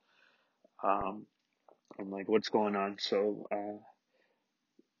hospital. Um, I'm like, what's going on? So,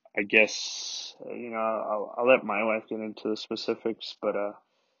 I guess, I'll let my wife get into the specifics, but,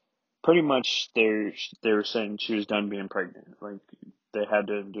 pretty much they were saying she was done being pregnant. Like, they had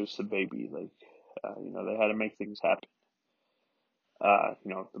to induce the baby. Like, they had to make things happen.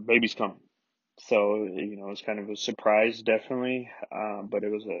 The baby's coming. So, it was kind of a surprise, definitely, but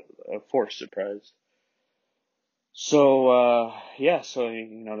it was a forced surprise. So, yeah, so,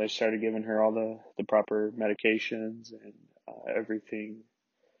 they started giving her all the proper medications and, everything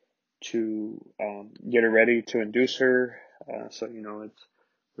to, get her ready to induce her. So,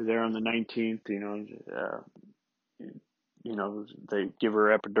 we're there on the 19th, they give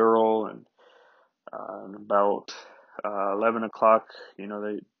her epidural, and about, 11 o'clock,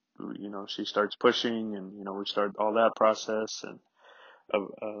 she starts pushing, and, we start all that process. And,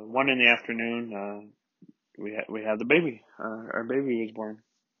 1 in the afternoon, we had the baby. Our baby was born.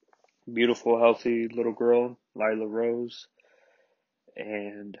 Beautiful, healthy little girl, Lila Rose.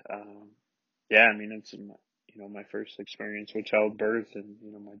 And, yeah, it's my first experience with childbirth, and,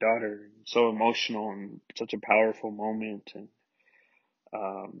 my daughter. So emotional, and such a powerful moment. And,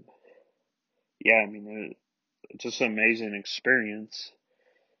 um, yeah, it's just an amazing experience.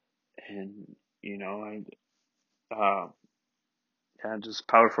 And, uh, yeah, just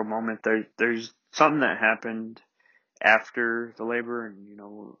powerful moment. There's something that happened after the labor, and,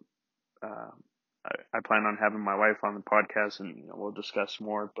 uh, I plan on having my wife on the podcast, and, we'll discuss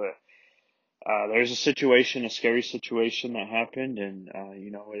more. But, there's a scary situation that happened, and,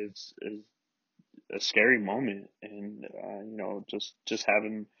 it's a scary moment. And, just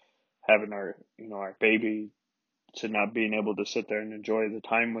having our baby, to not being able to sit there and enjoy the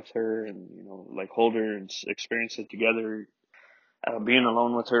time with her, and, like, hold her and experience it together. Being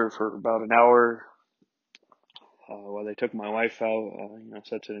alone with her for about an hour, while they took my wife out,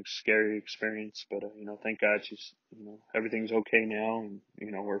 such a scary experience. But, thank God she's, everything's okay now, and,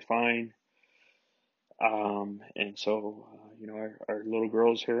 we're fine. And so, our little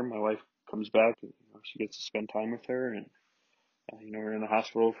girl's here. My wife comes back, and, she gets to spend time with her. And, we're in the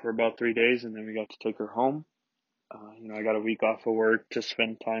hospital for about 3 days, and then we got to take her home. I got a week off of work to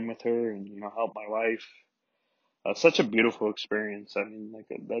spend time with her, and, help my wife. Such a beautiful experience. Like,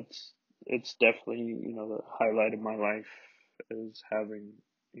 it's definitely, the highlight of my life is having,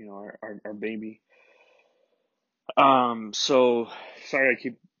 our baby. So sorry, I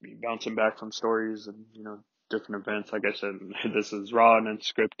keep bouncing back from stories and, different events. Like I said, this is raw and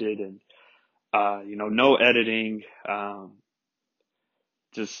unscripted, and, no editing,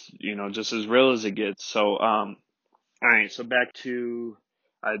 just as real as it gets. So, all right. So back to,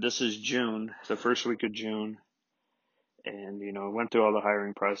 this is June, the first week of June. And, went through all the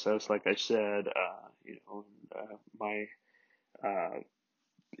hiring process. Like I said, my, uh,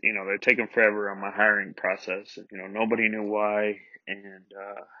 they're taking forever on my hiring process. Nobody knew why. And,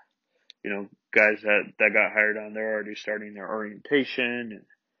 guys that got hired on, they're already starting their orientation.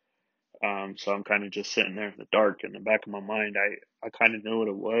 And, so I'm kind of just sitting there in the dark. In the back of my mind, I kind of knew what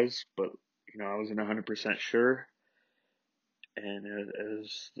it was, but, I wasn't 100% sure. And it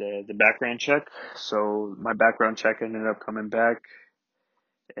was the background check. So my background check ended up coming back,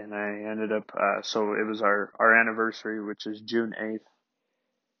 and I ended up, so it was our anniversary, which is June 8th.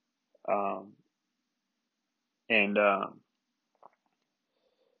 Um, and,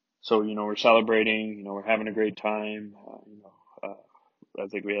 so, we're celebrating, we're having a great time. I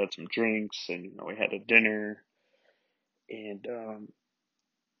think we had some drinks, and, we had a dinner. And,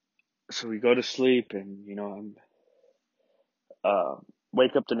 so we go to sleep, and, uh,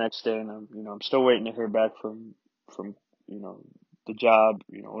 wake up the next day, and I'm still waiting to hear back from, you know, the job,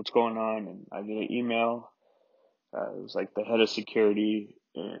 what's going on. And I get an email. It was like the head of security,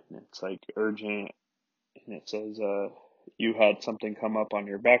 and it's like urgent, and it says, you had something come up on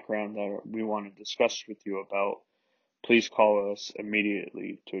your background that we want to discuss with you about. Please call us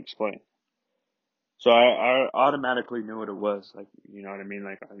immediately to explain. So I automatically knew what it was. Like, you know what I mean?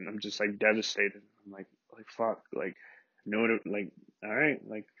 Like, I'm just like devastated. I'm like, fuck, like, knew it, like, all right,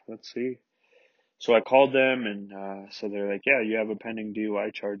 like, let's see. So I called them, and, so they're like, yeah, you have a pending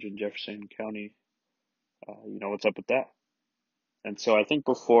DUI charge in Jefferson County. What's up with that? And so I think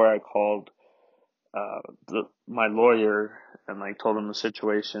before I called, my lawyer and like told him the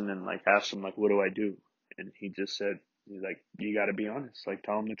situation and like asked him like, what do I do? And he just said, he's like, you got to be honest, like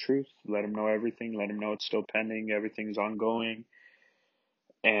tell him the truth, let him know everything, let him know it's still pending, everything's ongoing,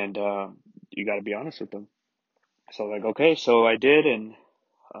 and you got to be honest with them. So like, okay, so I did, and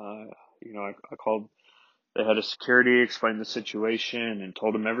I called the head of security, explained the situation, and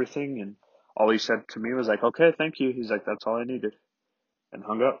told him everything, and all he said to me was like, okay, thank you. He's like, that's all I needed, and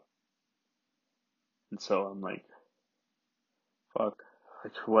hung up. And so I'm like, fuck,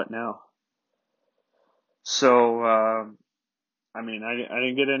 like what now? So, I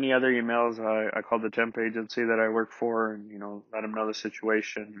didn't get any other emails. I called the temp agency that I work for, and, let him know the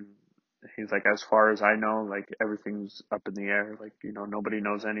situation. He's like, as far as I know, like everything's up in the air. Like, nobody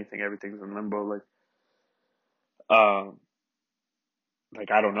knows anything. Everything's in limbo. Um,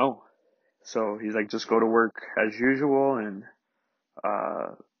 like, I don't know. So he's like, just go to work as usual. And,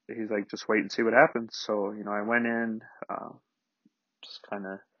 uh, he's like, just wait and see what happens. So, I went in, just kind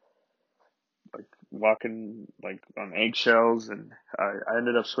of like walking like on eggshells, and I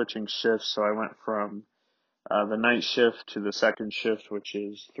ended up switching shifts. So I went from the night shift to the second shift, which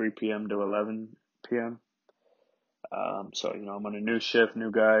is 3 p.m. to 11 p.m. So, I'm on a new shift,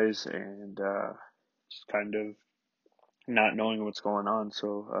 new guys, and just kind of not knowing what's going on.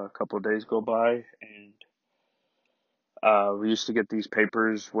 So a couple of days go by, and we used to get these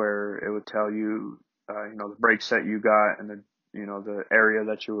papers where it would tell you, the breaks that you got and the area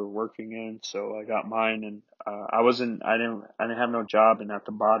that you were working in. So I got mine, and I didn't have no job. And at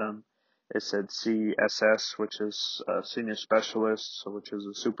the bottom, it said CSS, which is senior specialist, so which is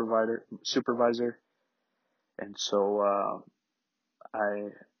a supervisor. And so,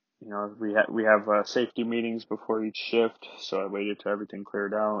 we have safety meetings before each shift. So I waited till everyone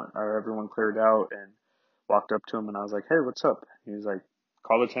cleared out, and walked up to him, and I was like, hey, what's up? He was like,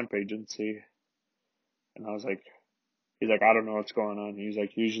 call the temp agency. And I was like, he's like, I don't know what's going on. He's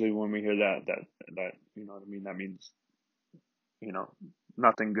like, usually when we hear that, you know what I mean? That means, you know,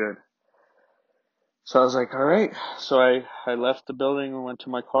 nothing good. So I was like, all right. So I left the building and went to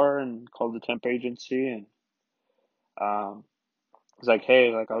my car and called the temp agency, and, um, he's like,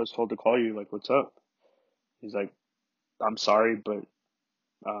 hey, like I was told to call you, like, what's up? He's like, I'm sorry, but,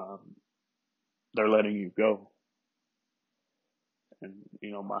 um, they're letting you go. And,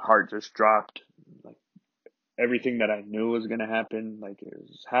 my heart just dropped. Like, everything that I knew was gonna happen, like it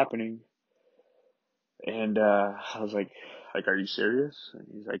was happening. And I was like, are you serious? And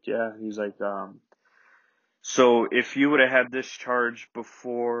he's like, yeah. He's like, so if you would have had this charge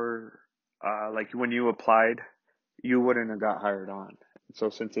before, like when you applied, you wouldn't have got hired on. So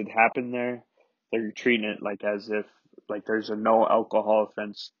since it happened there, they're treating it like as if like there's a no alcohol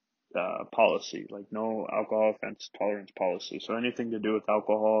offense policy, like no alcohol offense tolerance policy. So anything to do with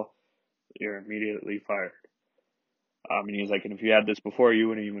alcohol, you're immediately fired. And he's like, and if you had this before, you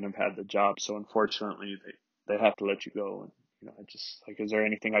wouldn't even have had the job. So unfortunately, they have to let you go. And, I just like, is there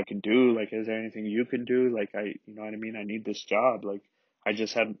anything I can do? Like, is there anything you can do? Like, you know what I mean? I need this job. Like, we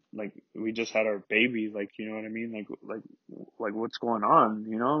just had our baby. Like, you know what I mean? Like what's going on?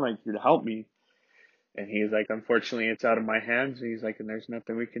 Like, you help me. And he's like, unfortunately, it's out of my hands. And he's like, and there's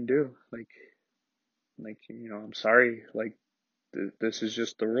nothing we can do. I'm sorry. Like, this is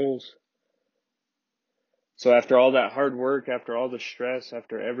just the rules. So after all that hard work, after all the stress,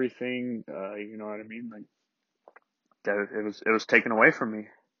 after everything, you know what I mean? Like that, it was taken away from me.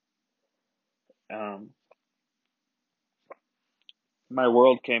 Um, my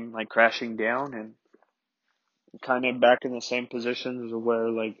world came like crashing down, and kind of back in the same positions where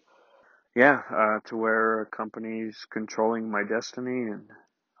like, yeah, to where a company's controlling my destiny. And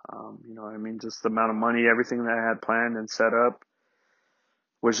I mean, just the amount of money, everything that I had planned and set up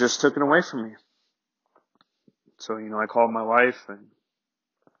was just taken away from me. So, I called my wife and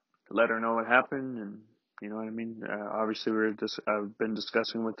let her know what happened. And you know what I mean? Obviously I've been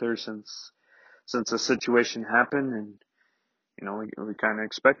discussing with her since the situation happened. And we kind of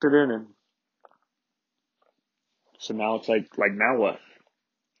expected it. And so now it's like now what?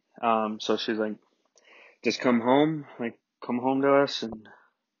 So she's like, just come home to us, and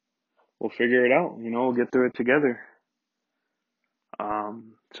we'll figure it out. We'll get through it together.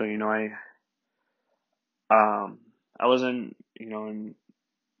 So I wasn't, and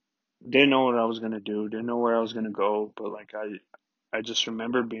didn't know what I was gonna do, didn't know where I was gonna go, but like I just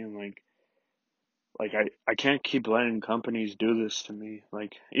remember being like I can't keep letting companies do this to me.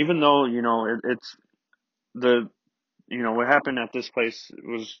 Like, even though it's the what happened at this place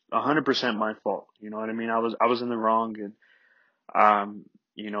was 100% my fault. You know what I mean? I was in the wrong, and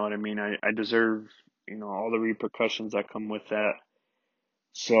you know what I mean? I deserve all the repercussions that come with that.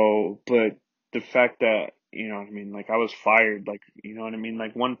 So, but the fact that, what I mean, like I was fired, like, you know what I mean?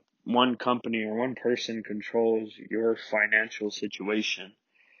 Like one company or one person controls your financial situation.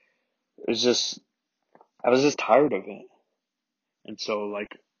 It's just, I was just tired of it. And so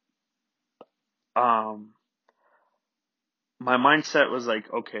like, um, my mindset was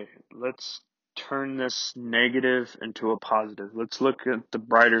like, okay, let's turn this negative into a positive. Let's look at the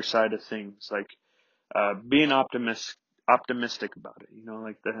brighter side of things. Like, being optimistic about it.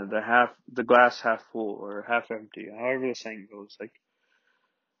 Like the glass half full or half empty, however the saying goes. Like,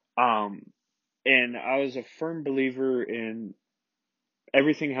 um, and I was a firm believer in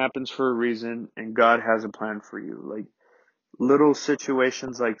everything happens for a reason, and God has a plan for you. Like, little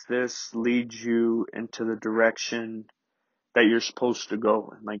situations like this lead you into the direction that you're supposed to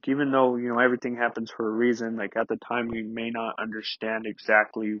go. And like, even though everything happens for a reason, like at the time you may not understand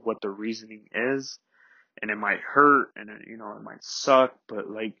exactly what the reasoning is, and it might hurt, and it might suck, but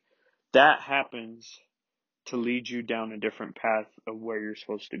like, that happens to lead you down a different path of where you're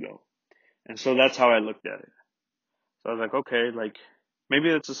supposed to go. And so that's how I looked at it. So I was like, okay, like,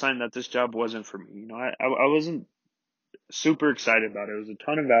 maybe that's a sign that this job wasn't for me. I wasn't super excited about it. It was a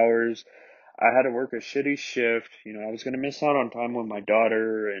ton of hours. I had to work a shitty shift. I was going to miss out on time with my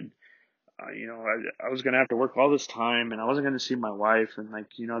daughter, and I was going to have to work all this time, and I wasn't going to see my wife, and like,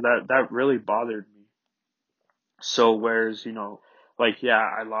 that really bothered me. So whereas, like, yeah,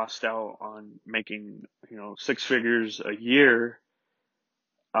 I lost out on making, six figures a year,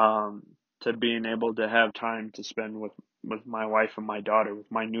 um, to being able to have time to spend with my wife and my daughter, with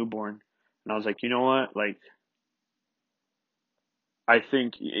my newborn. And I was like, you know what? Like, I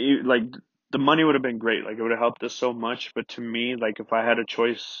think like the money would have been great. Like, it would have helped us so much. But to me, like, if I had a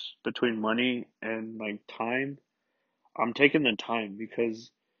choice between money and like time, I'm taking the time,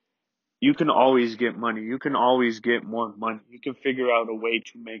 because you can always get money. You can always get more money. You can figure out a way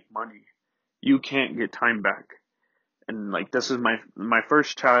to make money. You can't get time back. And like, this is my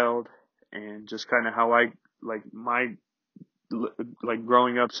first child, and just kind of how I like my like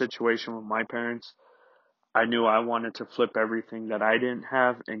growing up situation with my parents. I knew I wanted to flip everything that I didn't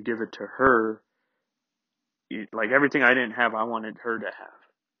have and give it to her. Like, everything I didn't have, I wanted her to have.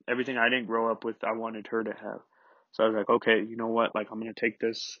 Everything I didn't grow up with, I wanted her to have. So I was like, okay, you know what? Like, I'm going to take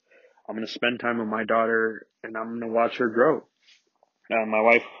this. I'm going to spend time with my daughter, and I'm going to watch her grow. My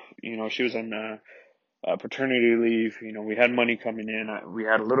wife, she was on paternity leave. We had money coming in. We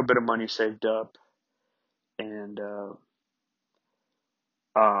had a little bit of money saved up, and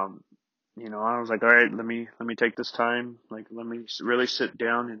um, I was like, all right, let me take this time. Like, let me really sit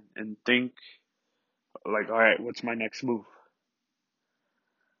down and think. Like, all right, what's my next move?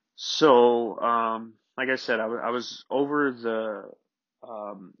 So, like I said, I was over the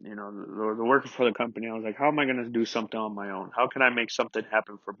working for the company. I was like, how am I going to do something on my own? How can I make something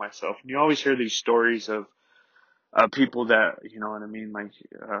happen for myself? And you always hear these stories of people that, you know what I mean, like,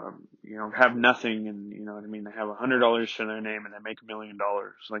 have nothing, and you know what I mean, they have $100 to their name and they make $1 million.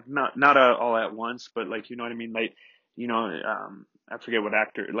 Like, not all at once, but like, you know what I mean? Like, I forget what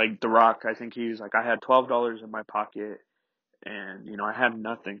actor, like The Rock, I think he's like, I had $12 in my pocket, and I had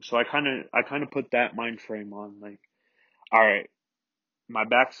nothing. So I kind of put that mind frame on, like, all right, my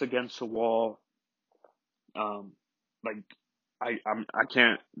back's against the wall. Um, like, I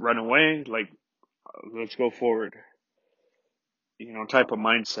can't run away. Like, let's go forward. Type of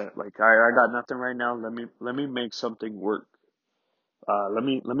mindset. Like, I got nothing right now. Let me make something work. Let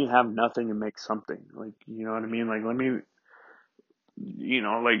me have nothing and make something. Like, you know what I mean? Like,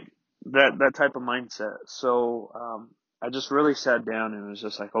 like that type of mindset. So, I just really sat down and was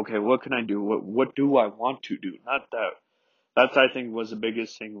just like, okay, what can I do? What do I want to do? Not that. That's, I think, was the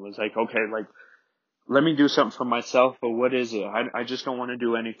biggest thing, was like, okay, like, let me do something for myself, but what is it? I just don't want to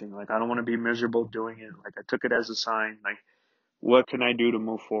do anything. Like, I don't want to be miserable doing it. Like, I took it as a sign. Like, what can I do to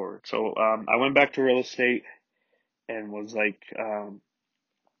move forward? So, I went back to real estate and was like, all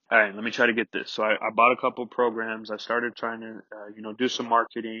right, let me try to get this. So I bought a couple programs. I started trying to, do some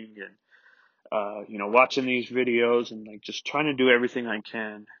marketing and, watching these videos and like just trying to do everything I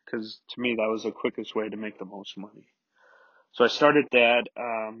can. Cause to me, that was the quickest way to make the most money. So I started that.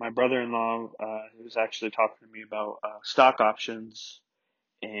 My brother-in-law, he was actually talking to me about, stock options,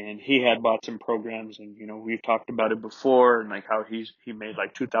 and he had bought some programs, and, we've talked about it before, and like how he made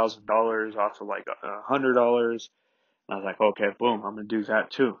like $2,000 off of like $100. And I was like, okay, boom, I'm going to do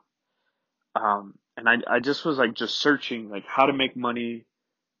that too. And I just was like, just searching like how to make money,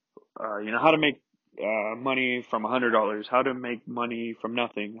 how to make, money from $100, how to make money from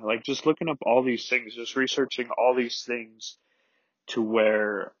nothing, like just looking up all these things, just researching all these things to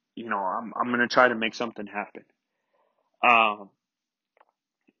where, I'm going to try to make something happen. Um,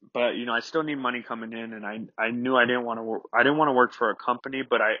 but I still need money coming in, and I knew I didn't want to work for a company,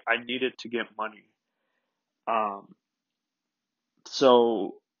 but I needed to get money. Um,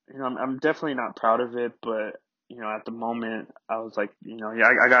 so, I'm definitely not proud of it, but, at the moment I was like, yeah,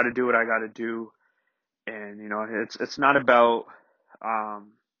 I got to do what I got to do. And, it's not about,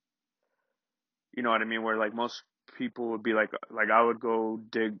 um, you know what I mean? Where like most people would be like I would go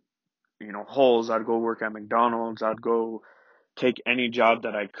dig, holes. I'd go work at McDonald's. I'd go take any job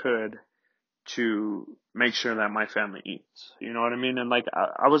that I could to make sure that my family eats. You know what I mean? And like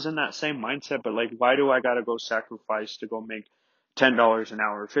I was in that same mindset, but like, why do I gotta go sacrifice to go make $10 an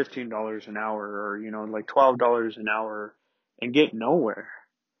hour, $15 an hour, or like $12 an hour and get nowhere?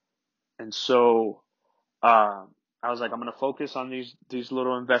 And so, I was like, I'm gonna focus on these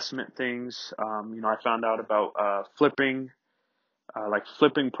little investment things. I found out about flipping, like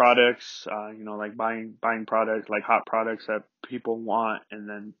flipping products, like buying products, like hot products that people want, and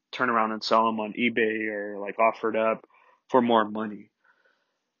then turn around and sell them on eBay or like offered up for more money.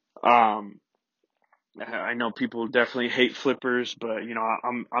 Um, I know people definitely hate flippers, but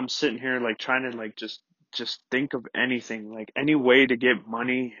I'm sitting here like trying to like just think of anything, like any way to get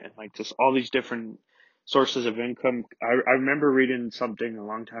money, and like just all these different sources of income. I remember reading something a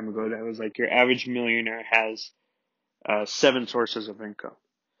long time ago that was like your average millionaire has 7 sources of income.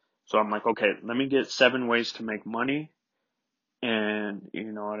 So I'm like, okay, let me get 7 ways to make money. And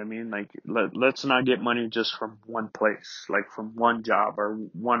you know what I mean? Like, let's not get money just from one place, like from one job or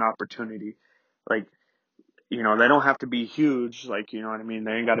one opportunity. Like, they don't have to be huge. Like, you know what I mean?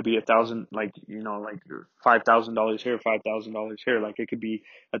 They ain't got to be 1,000, like, like $5,000 here, $5,000 here. Like, it could be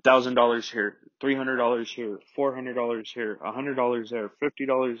 $1,000 here, $300 here, $400 here, $100 there,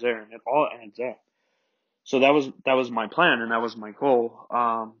 $50 there, and it all adds up. So that was my plan, and that was my goal.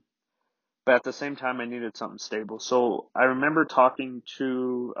 But at the same time, I needed something stable. So I remember talking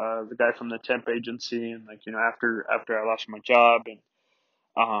to the guy from the temp agency, and like, after I lost my job, and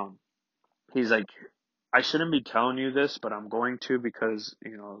um, he's like, I shouldn't be telling you this, but I'm going to, because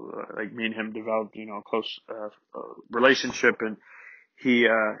like me and him developed a close relationship, and he's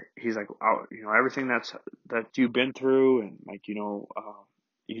like, oh, everything that you've been through, and like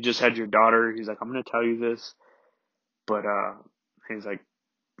you just had your daughter. He's like, I'm gonna tell you this, but he's like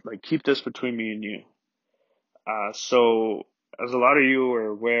keep this between me and you. So, as a lot of you are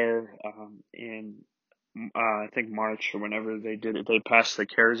aware, in I think March or whenever they did it, they passed the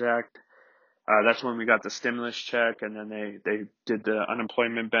CARES Act. That's when we got the stimulus check, and then they did the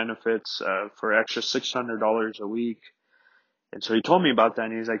unemployment benefits for extra $600 a week. And so he told me about that,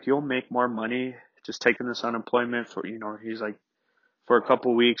 and he's like, "You'll make more money just taking this unemployment for he's like, for a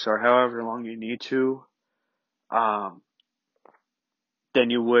couple weeks or however long you need to, um, than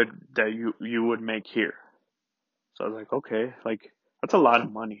you would make here." So I was like, okay, like that's a lot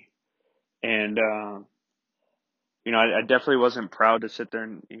of money. And, I definitely wasn't proud to sit there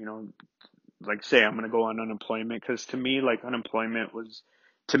and, like say I'm going to go on unemployment. Cause to me, like unemployment was,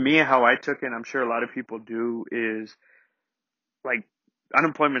 to me, how I took it, I'm sure a lot of people do, is like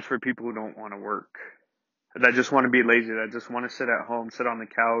unemployment's for people who don't want to work. That just want to be lazy. That just want to sit at home, sit on the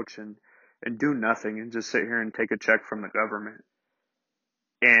couch and do nothing and just sit here and take a check from the government.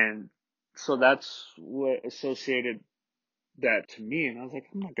 And so that's what associated that to me. And I was like,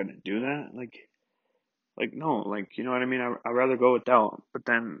 I'm not going to do that. Like no, like you know what I mean. I'd rather go without. But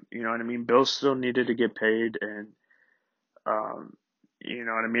then you know what I mean. Bills still needed to get paid, and um, you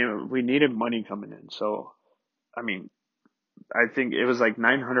know what I mean. We needed money coming in. So I mean, I think it was like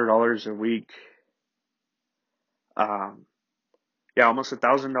 $900 a week. Um, yeah, almost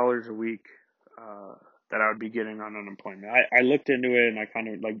 $1,000 a week, uh, that I would be getting on unemployment. I looked into it and I kind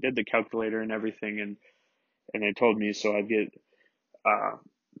of like did the calculator and everything, and they told me so I'd get,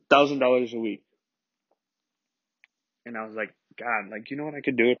 $1,000 a week. And I was like, God, like, you know what I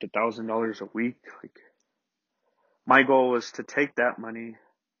could do with $1,000 a week? Like, my goal was to take that money,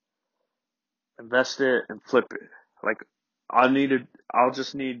 invest it, and flip it. Like, I'll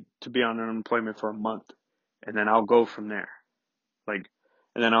just need to be on unemployment for a month, and then I'll go from there. Like,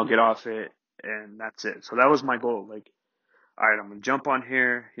 and then I'll get off it, and that's it. So that was my goal. Like, all right, I'm gonna jump on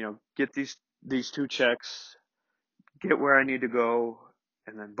here, get these two checks, get where I need to go,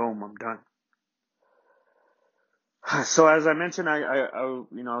 and then boom, I'm done. So as I mentioned, I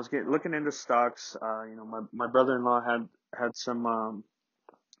was looking into stocks. My brother-in-law had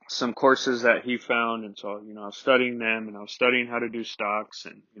some courses that he found, and so I was studying them, and I was studying how to do stocks,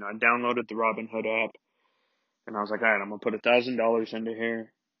 and I downloaded the Robinhood app, and I was like, all right, I'm gonna put $1,000 into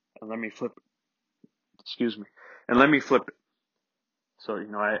here, and let me flip it. Excuse me, and let me flip it. So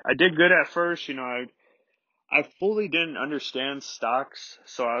I did good at first. I fully didn't understand stocks,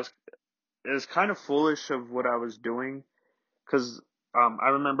 so it was kind of foolish of what I was doing, because I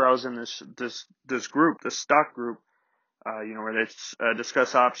remember I was in this group, this stock group, where they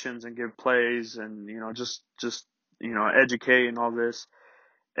discuss options and give plays, and just educate and all this.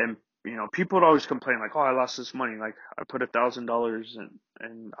 And people would always complain like, oh, I lost this money, like I put $1,000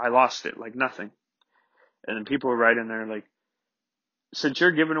 and I lost it like nothing. And then people would write in there like, since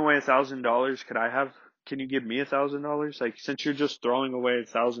you're giving away $1,000, can you give me $1,000? Like, since you're just throwing away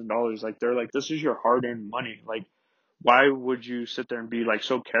 $1,000, like they're like, this is your hard-earned money. Like, why would you sit there and be like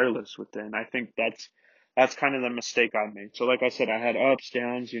so careless with it? And I think that's kind of the mistake I made. So like I said, I had ups,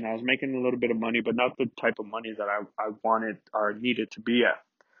 downs, I was making a little bit of money, but not the type of money that I wanted or needed to be at.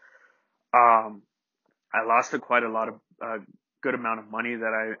 Um, I lost quite a lot of, good amount of money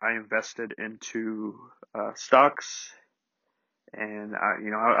that I invested into, stocks. And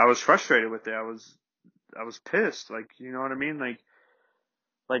I was frustrated with it. I was pissed. Like, you know what I mean? Like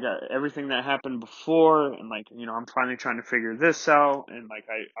everything that happened before, and like I'm finally trying to figure this out, and like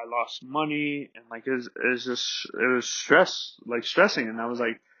I lost money, and like it was stressing, and I was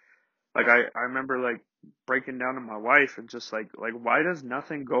like I remember like breaking down to my wife and just like why does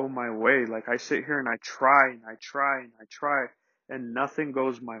nothing go my way? Like I sit here and I try and I try and I try, and nothing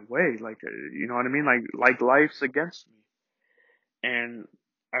goes my way. Like you know what I mean? Like life's against me. And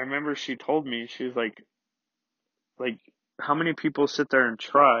I remember she told me, she was like how many people sit there and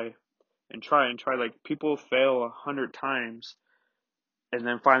try and try and try? Like people fail 100 times and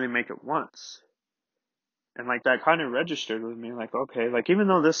then finally make it once. And like that kind of registered with me. Like, okay, like even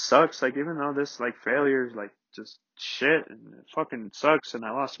though this sucks, like even though this like failure is like just shit and it fucking sucks, and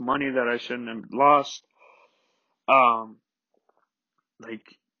I lost money that I shouldn't have lost. Um,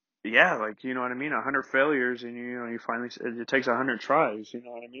 like yeah, like you know what I mean. 100 failures, and you finally, it takes 100 tries. You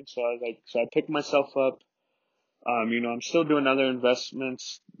know what I mean. So I picked myself up. I'm still doing other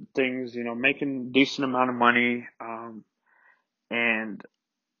investments, things, making decent amount of money. And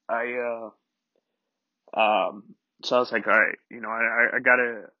I, so I was like, all right,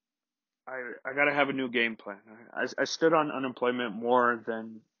 I gotta have a new game plan. I stood on unemployment more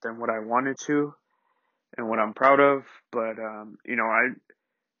than what I wanted to and what I'm proud of. But,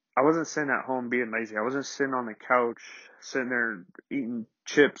 I wasn't sitting at home being lazy. I wasn't sitting on the couch, sitting there eating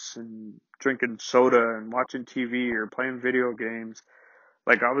chips and drinking soda and watching TV or playing video games.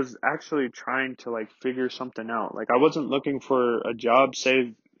 Like I was actually trying to like figure something out. Like I wasn't looking for a job,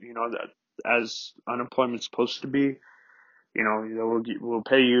 say, that as unemployment's supposed to be. We'll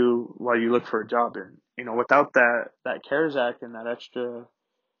pay you while you look for a job. And without that CARES Act and that extra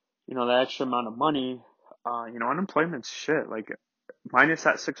amount of money, unemployment's shit. Like minus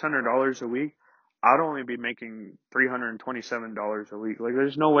that $600 a week, I'd only be making $327 a week. Like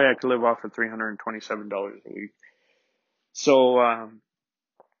there's no way I could live off of $327 a week. So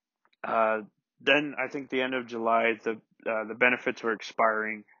uh, then I think the end of July, the benefits were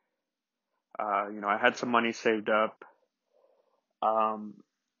expiring. I had some money saved up. Um,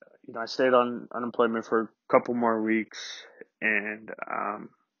 I stayed on unemployment for a couple more weeks, and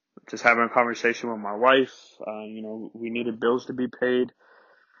just having a conversation with my wife. We needed bills to be paid.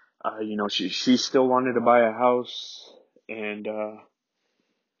 She still wanted to buy a house, and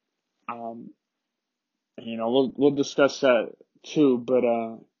um, we'll discuss that too. But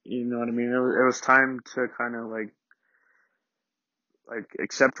you know what I mean. It was time to kind of like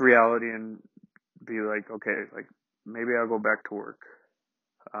accept reality and be like, okay, like maybe I'll go back to work.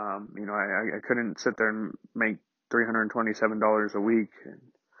 I couldn't sit there and make $327 a week. And,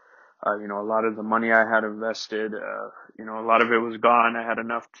 a lot of the money I had invested, a lot of it was gone. I had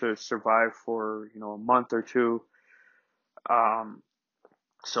enough to survive for, a month or two. Um,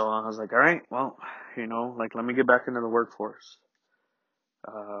 so I was like, all right, well, let me get back into the workforce.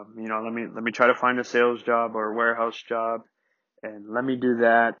 Let me try to find a sales job or a warehouse job, and let me do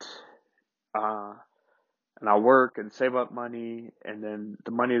that. Uh, and I'll work and save up money, and then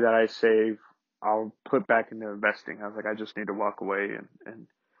the money that I save, I'll put back into investing. I was like, I just need to walk away and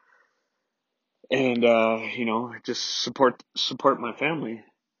just support my family.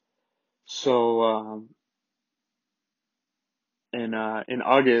 So, in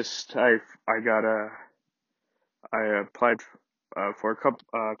August, I applied for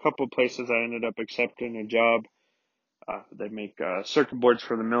a couple places. I ended up accepting a job. They make circuit boards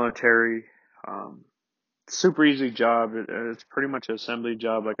for the military. Super easy job. It's pretty much an assembly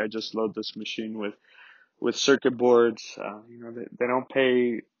job. Like, I just load this machine with circuit boards. They don't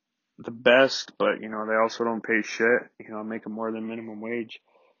pay the best, but they also don't pay shit. I'm making more than minimum wage,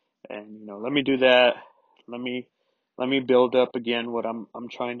 and let me do that. Let me build up again what I'm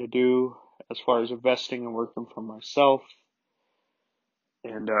trying to do as far as investing and working for myself.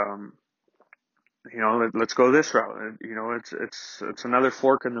 And let's go this route. It's another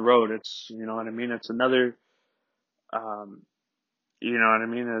fork in the road. It's, what I mean. It's another, what I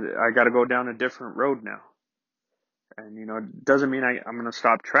mean. I got to go down a different road now. And it doesn't mean I'm gonna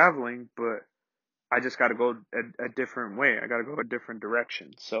stop traveling, but I just got to go a different way. I got to go a different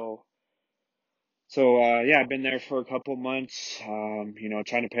direction. So yeah, I've been there for a couple months. Trying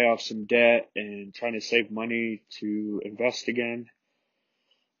to pay off some debt and trying to save money to invest again.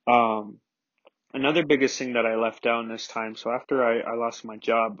 Um, Another biggest thing that I left down this time. So after I lost my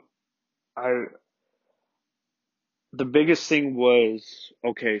job, I the biggest thing was,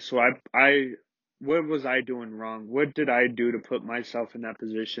 okay, so what was I doing wrong? What did I do to put myself in that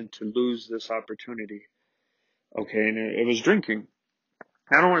position to lose this opportunity? Okay, and it was drinking.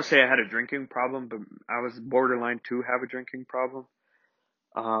 I don't want to say I had a drinking problem, but I was borderline to have a drinking problem.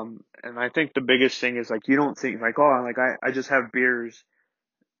 And I think the biggest thing is, like, you don't think like, oh, like I just have beers,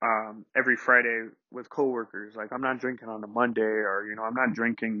 every Friday with coworkers. Like, I'm not drinking on a Monday, or, I'm not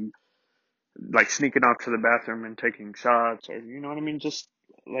drinking, like, sneaking off to the bathroom and taking shots, or, you know what I mean? Just,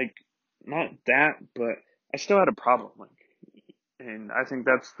 like, not that, but I still had a problem. Like, and I think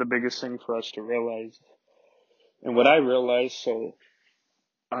that's the biggest thing for us to realize. And what I realized, so,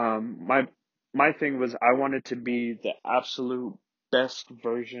 my thing was, I wanted to be the absolute best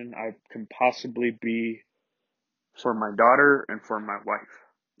version I can possibly be for my daughter and for my wife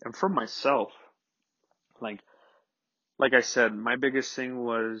and for myself. Like like I said, my biggest thing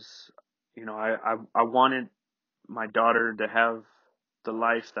was, I wanted my daughter to have the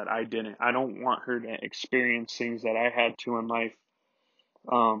life that I didn't. I don't want her to experience things that I had to in life.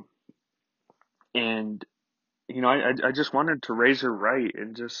 Um, and I just wanted to raise her right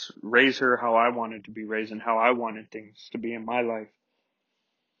and just raise her how I wanted to be raised and how I wanted things to be in my life.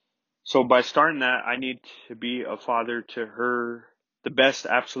 So by starting that, I need to be a father to her, the best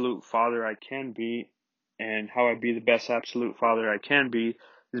absolute father I can be. And how I be the best absolute father I can be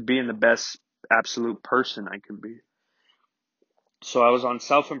is being the best absolute person I can be. So I was on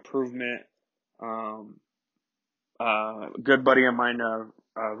self-improvement. Um, a good buddy of mine,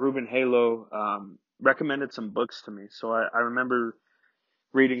 Ruben Halo, recommended some books to me. So I remember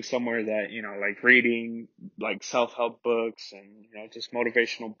reading somewhere that, like, reading, like, self-help books and, just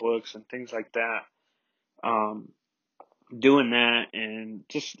motivational books and things like that. Doing that and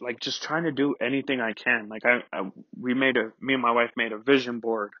just trying to do anything I can. Like, me and my wife made a vision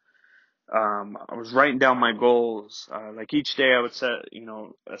board. I was writing down my goals. Like, each day I would set,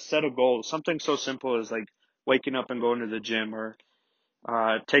 a set of goals, something so simple as, like, waking up and going to the gym, or,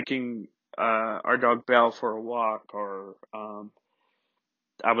 taking, our dog Belle for a walk, or,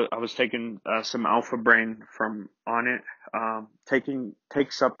 I was taking, some Alpha Brain from On It,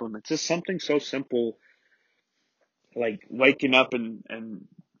 take supplements, just something so simple, like waking up and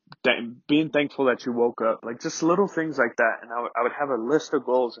being thankful that you woke up, like, just little things like that. And I would have a list of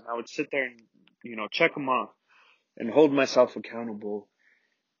goals, and I would sit there and, check them off and hold myself accountable.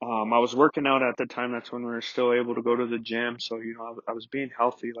 I was working out at the time. That's when we were still able to go to the gym. So, I was being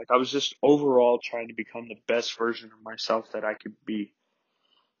healthy. Like, I was just overall trying to become the best version of myself that I could be.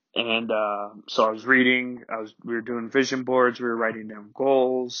 And, so I was reading, we were doing vision boards, we were writing down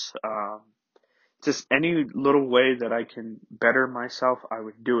goals, just any little way that I can better myself, I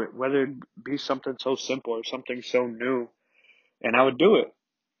would do it, whether it be something so simple or something so new, and I would do it.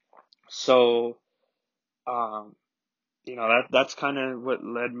 So, um, that's kind of what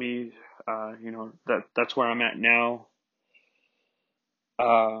led me, that's where I'm at now.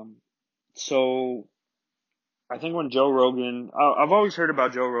 Um, so I think when Joe Rogan, I've always heard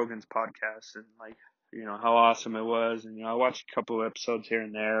about Joe Rogan's podcast and like, how awesome it was. And, I watched a couple of episodes here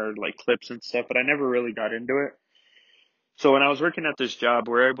and there, like clips and stuff, but I never really got into it. So when I was working at this job,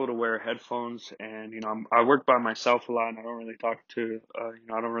 we're able to wear headphones and, I work by myself a lot and I don't really talk to,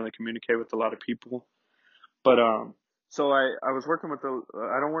 I don't really communicate with a lot of people. But, so I was working with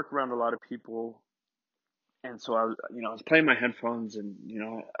I don't work around a lot of people. And so I was playing my headphones and,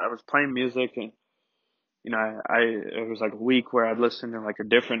 I was playing music and, it was like a week where I'd listen to like a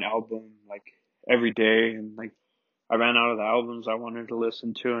different album like every day, and like I ran out of the albums I wanted to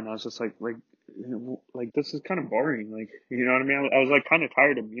listen to, and I was just like this is kind of boring, like you know what I mean? I was like kind of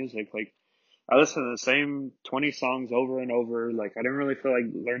tired of music. Like I listened to the same 20 songs over and over. Like I didn't really feel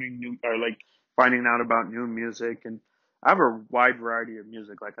like learning new or like finding out about new music. And I have a wide variety of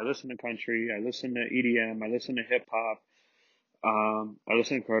music. Like I listen to country, I listen to EDM, I listen to hip hop, I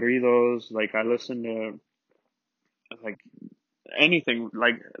listen to corridos, like I listen to like anything.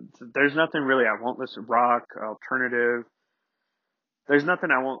 Like there's nothing really I won't listen. Rock, alternative, there's nothing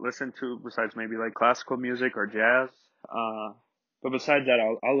I won't listen to besides maybe like classical music or jazz. But besides that,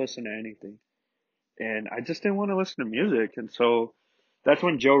 I'll listen to anything. And I just didn't want to listen to music. And so that's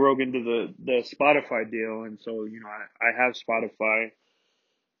when Joe Rogan did the Spotify deal. And so, I have Spotify.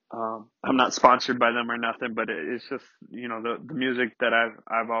 I'm not sponsored by them or nothing, but it's just, the music that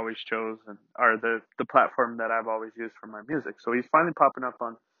I've always chosen, or the platform that I've always used for my music. So he's finally popping up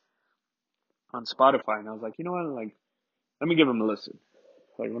on Spotify. And I was like, you know what? Like, let me give him a listen.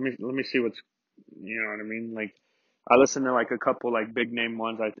 Like, let me see what's, you know what I mean? Like, I listen to like a couple like big name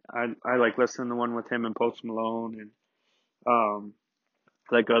ones. I like listening to the one with him and Post Malone, and um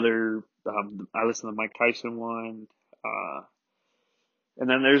like other I listen to the Mike Tyson one. And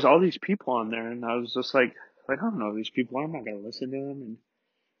then there's all these people on there, and I was just like I don't know these people. I'm not gonna listen to them.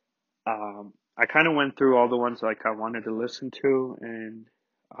 And I kind of went through all the ones like I wanted to listen to, and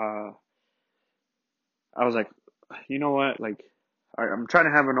uh I was like, you know what, like. I'm trying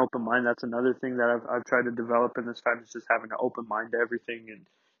to have an open mind. That's another thing that I've tried to develop in this time, is just having an open mind to everything,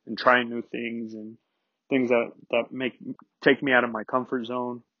 and trying new things and things that take me out of my comfort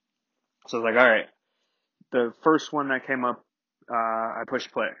zone. So I was like, all right, the first one that came up, I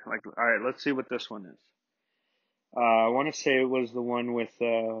pushed play. Like, all right, let's see what this one is. I want to say it was the one with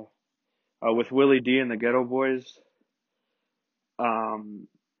Willie D and the Ghetto Boys. And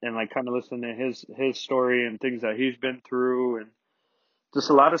like kind of listen to his story and things that he's been through, and just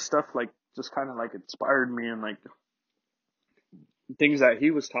a lot of stuff like just kind of like inspired me, and like things that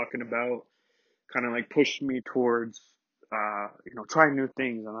he was talking about kind of like pushed me towards trying new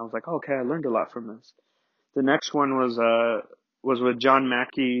things. And I was like, oh, okay, I learned a lot from this. The next one was with John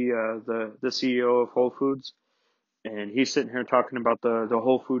Mackey, the CEO of Whole Foods, and he's sitting here talking about the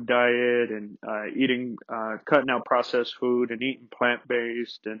whole food diet, and eating cutting out processed food and eating plant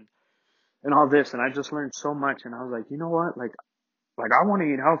based, and all this. And I just learned so much, and I was like, you know what, like I want to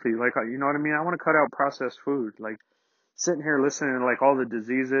eat healthy, like you know what I mean, I want to cut out processed food. Like sitting here listening to like all the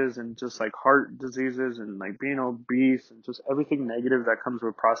diseases and just like heart diseases and like being obese and just everything negative that comes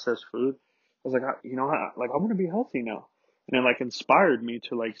with processed food. I was like, like I want to be healthy now. And it like inspired me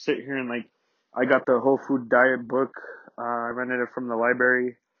to like sit here and like, I got the whole food diet book. I rented it from the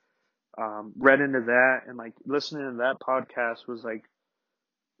library, read into that, and like listening to that podcast was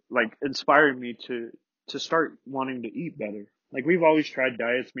like inspired me to start wanting to eat better. Like we've always tried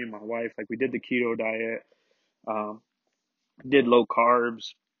diets, me and my wife, like we did the keto diet, um, did low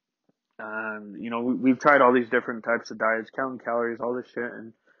carbs. We've tried all these different types of diets, counting calories, all this shit,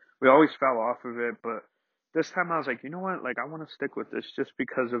 and we always fell off of it. But this time I was like, you know what? Like, I want to stick with this just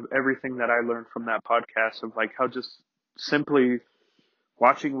because of everything that I learned from that podcast, of like how just simply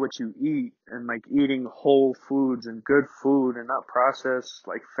watching what you eat and like eating whole foods and good food and not processed,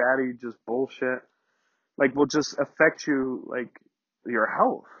 like fatty, just bullshit, like will just affect you, like your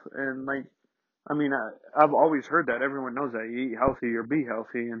health. And like, I mean, I've always heard that everyone knows that you eat healthy or be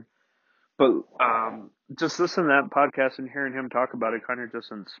healthy. But just listening to that podcast and hearing him talk about it kind of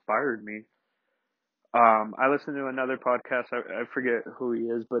just inspired me. I listened to another podcast. I forget who he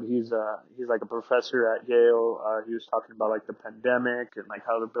is, but he's like a professor at Yale. He was talking about like the pandemic and like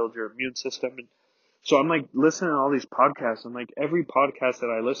how to build your immune system. And so I'm like listening to all these podcasts, and like every podcast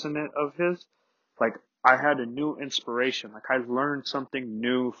that I listened to of his, like I had a new inspiration. Like I learned something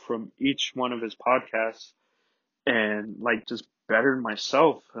new from each one of his podcasts, and like just bettered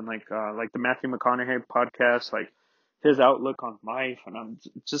myself. And like the Matthew McConaughey podcast, like his outlook on life. And I'm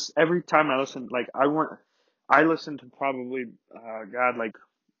just, every time I listen, like I listened to probably, God, like,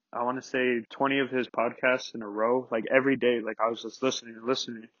 I want to say 20 of his podcasts in a row, like every day. Like I was just listening and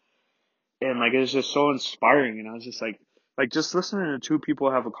listening. And like, it was just so inspiring. And I was just like just listening to two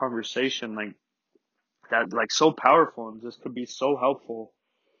people have a conversation, like that, like so powerful and just could be so helpful.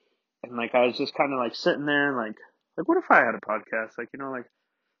 And like, I was just kind of like sitting there and like, what if I had a podcast? Like,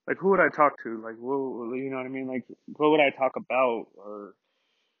 like who would I talk to? Like, what, you know what I mean? Like, what would I talk about?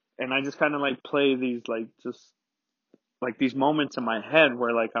 And I just kind of like play these, like, just like these moments in my head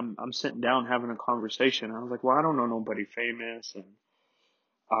where like I'm sitting down having a conversation. I was like, well, I don't know nobody famous, and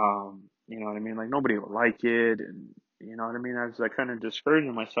you know what I mean? Like nobody will like it, and you know what I mean? I was like kind of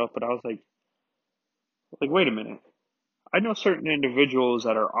discouraging myself, but I was like, wait a minute. I know certain individuals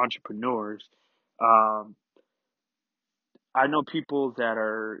that are entrepreneurs. Um, I know people that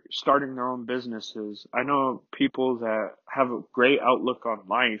are starting their own businesses. I know people that have a great outlook on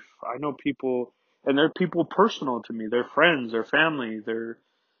life. I know people, and they're people personal to me. They're friends, they're family, they're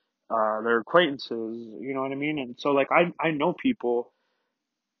acquaintances. You know what I mean? And so like I know people,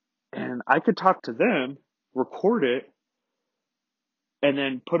 and I could talk to them, record it, and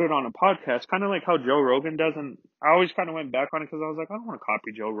then put it on a podcast, kind of like how Joe Rogan does. And I always kind of went back on it because I was like, I don't want to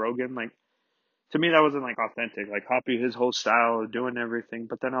copy Joe Rogan. Like to me, that wasn't like authentic. Like copy his whole style of doing everything.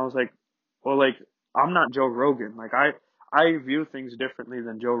 But then I was like, well, like I'm not Joe Rogan. Like I view things differently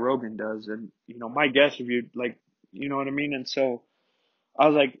than Joe Rogan does, and my guests view like you know what I mean. And so I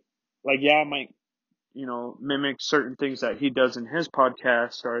was like yeah, I might mimic certain things that he does in his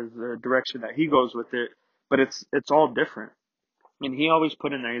podcast or the direction that he goes with it, but it's all different. And he always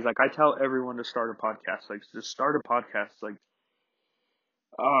put in there, he's like, I tell everyone to start a podcast, like just start a podcast, like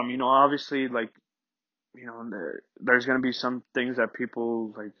obviously like there's going to be some things that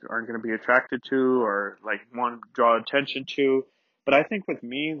people like aren't going to be attracted to or like want to draw attention to. But I think with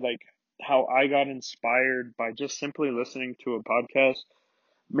me, like how I got inspired by just simply listening to a podcast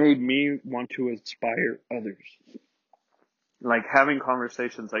made me want to inspire others. Like having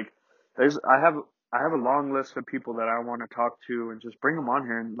conversations, like I have a long list of people that I want to talk to and just bring them on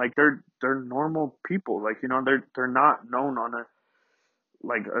here, and like they're normal people, like they're not known on a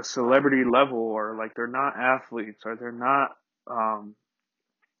like a celebrity level, or like they're not athletes, or they're not um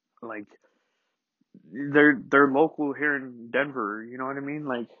like they're local here in Denver, you know what I mean?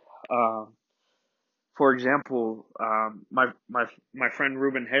 Like um for example, my friend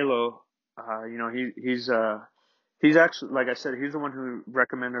Ruben Halo, he's actually, like I said, he's the one who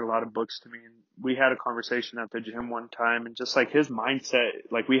recommended a lot of books to me, and we had a conversation at the gym one time, and just like his mindset,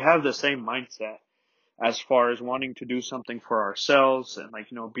 like we have the same mindset as far as wanting to do something for ourselves, and like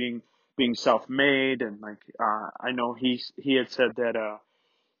being self-made. And like I know he had said that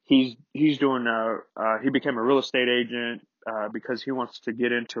he's doing he became a real estate agent because he wants to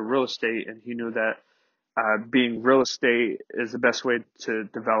get into real estate, and he knew that being real estate is the best way to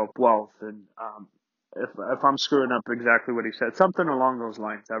develop wealth. And if I'm screwing up exactly what he said, something along those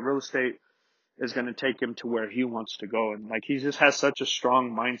lines, that real estate is going to take him to where he wants to go. And like he just has such a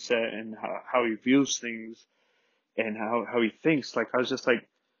strong mindset, and how he views things, and how he thinks. Like I was just like,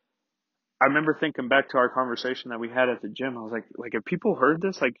 I remember thinking back to our conversation that we had at the gym. I was like if people heard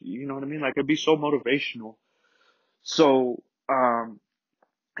this, like you know what I mean, like it'd be so motivational. So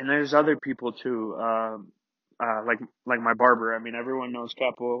and there's other people too, like my barber. I mean, everyone knows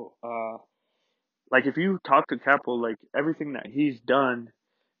Capo. Like if you talk to Capo, like everything that he's done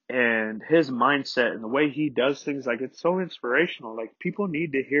and his mindset and the way he does things, like it's so inspirational. Like people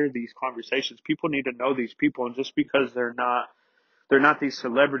need to hear these conversations. People need to know these people, and just because they're not these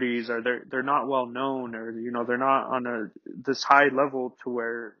celebrities, or they're not well known, or they're not on this high level to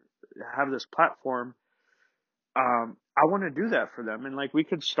where have this platform. I want to do that for them. And like we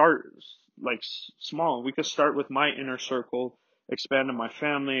could start like small. We could start with my inner circle, expand to my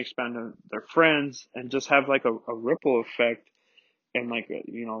family, expand to their friends, and just have like a ripple effect, and like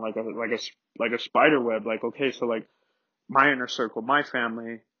like a spider web. Like okay, so like my inner circle, my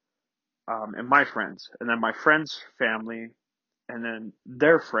family, and my friends, and then my friends' family, and then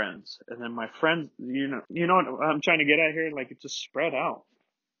their friends, and then my friends. You know what I'm trying to get at here. Like it just spread out,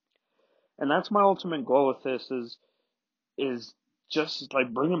 and that's my ultimate goal with this is just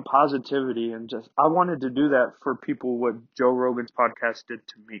like bringing positivity. And just I wanted to do that for people what Joe Rogan's podcast did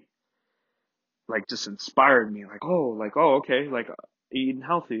to me. Like just inspired me, like oh okay, like eating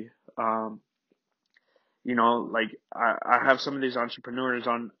healthy. Um like I have some of these entrepreneurs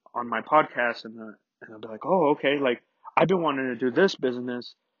on my podcast, and I'll be like, oh okay, like I've been wanting to do this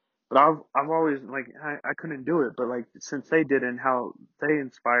business, but I've always like I couldn't do it, but like since they did, and how they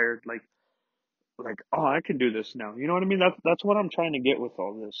inspired, like oh I can do this now. You know what I mean? That's what I'm trying to get with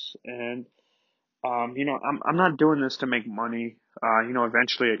all this. And I'm not doing this to make money.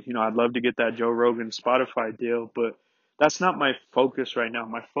 Eventually, I'd love to get that Joe Rogan Spotify deal, but that's not my focus right now.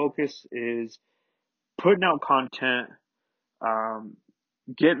 My focus is putting out content, um,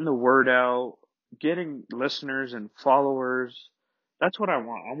 getting the word out, getting listeners and followers. That's what I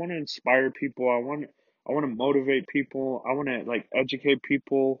want. I want to inspire people. I want to motivate people. I want to like educate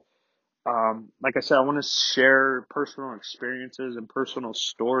people. Like I said, I want to share personal experiences and personal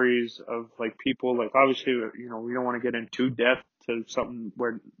stories of like people. Like obviously, we don't want to get in too depth to something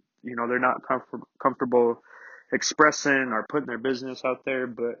where they're not comfortable expressing or putting their business out there.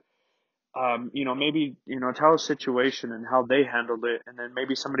 But maybe tell a situation and how they handled it, and then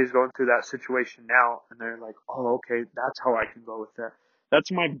maybe somebody's going through that situation now, and they're like, oh, okay, that's how I can go with that.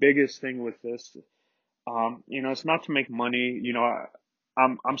 That's my biggest thing with this. It's not to make money.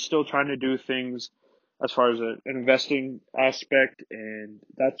 I'm still trying to do things as far as an investing aspect, and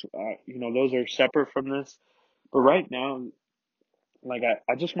that's those are separate from this. But right now, like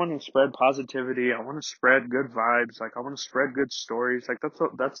I just want to spread positivity. I want to spread good vibes. Like I want to spread good stories. Like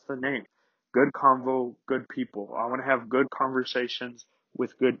that's the name. Good convo, good people. I want to have good conversations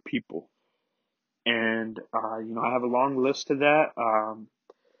with good people, and I have a long list of that.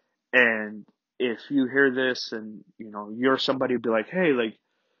 And if you hear this and you're somebody who be like, hey, like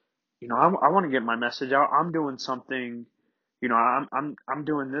I want to get my message out. I'm doing something, I'm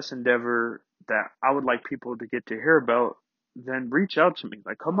doing this endeavor that I would like people to get to hear about. Then reach out to me.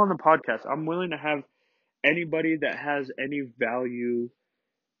 Like come on the podcast. I'm willing to have anybody that has any value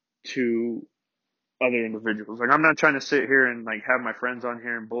to other individuals. Like I'm not trying to sit here and like have my friends on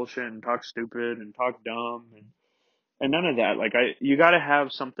here and bullshit and talk stupid and talk dumb and none of that. Like you got to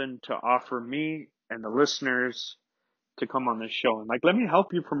have something to offer me and the listeners to come on this show and like let me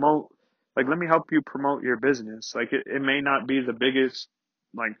help you promote your business. Like it may not be the biggest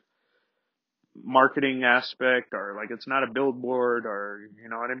like marketing aspect or like it's not a billboard or you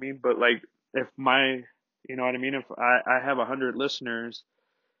know what I mean, but like if my you know what I mean, if I have 100 listeners,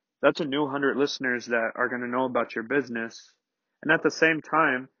 that's a new 100 listeners that are going to know about your business, and at the same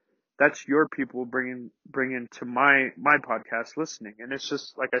time that's your people bringing to my podcast listening, and it's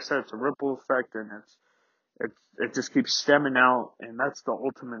just like I said, it's a ripple effect, and it just keeps stemming out, and that's the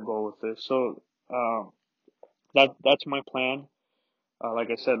ultimate goal with this. So that's my plan.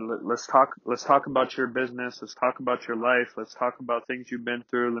 Like I said, let's talk about your business. Let's talk about your life. Let's talk about things you've been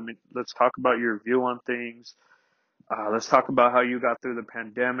through. Let's talk about your view on things. Let's talk about how you got through the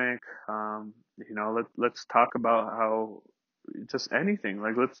pandemic. Let's talk about how just anything.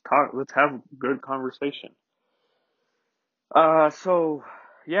 Like let's have good conversation. So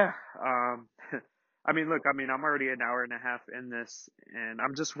yeah, I mean, look, I mean, I'm already an hour and a half in this, and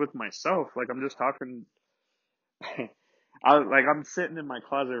I'm just with myself. Like, I'm just talking. I'm sitting in my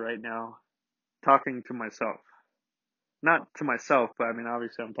closet right now, talking to myself. Not to myself, but I mean,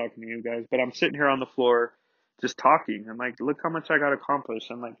 obviously, I'm talking to you guys. But I'm sitting here on the floor, just talking. And like, look how much I got accomplished.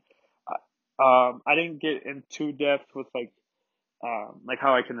 And like, I didn't get in too depth with like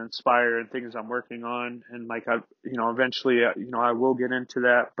how I can inspire and things I'm working on, and like eventually, I will get into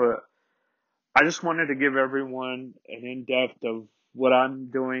that, but. I just wanted to give everyone an in-depth of what I'm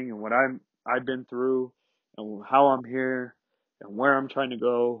doing and what I've been through and how I'm here and where I'm trying to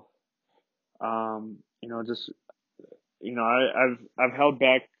go. Just I've held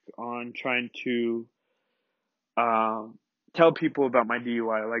back on trying to um, tell people about my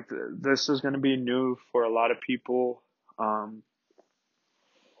DUI. Like this is going to be new for a lot of people. Um,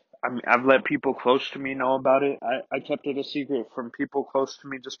 I've let people close to me know about it. I kept it a secret from people close to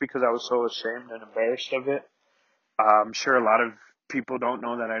me just because I was so ashamed and embarrassed of it. I'm sure a lot of people don't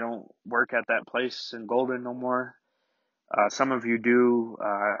know that I don't work at that place in Golden no more. Some of you do.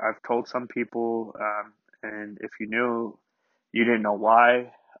 I've told some people, and if you knew, you didn't know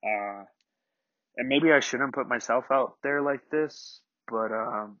why. And maybe I shouldn't put myself out there like this, but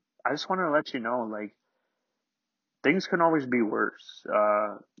I just want to let you know, like things can always be worse.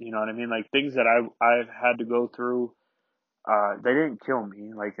 You know what I mean? Like things that I've had to go through. They didn't kill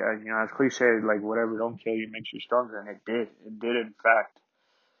me. Like as cliche, like whatever don't kill you makes you stronger, and it did. It did in fact.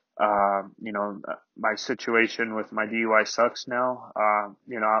 My situation with my DUI sucks now. I'm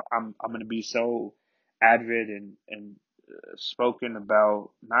going to be so avid and spoken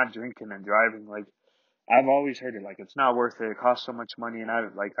about not drinking and driving. Like I've always heard it, like it's not worth it. It costs so much money, and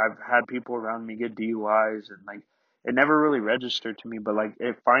I've had people around me get DUIs, and like it never really registered to me, but like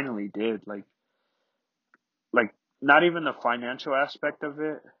it finally did. Like not even the financial aspect of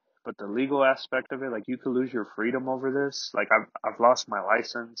it, but the legal aspect of it. Like you could lose your freedom over this. Like I've lost my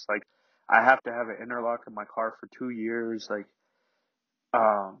license. Like I have to have an interlock in my car for 2 years. Like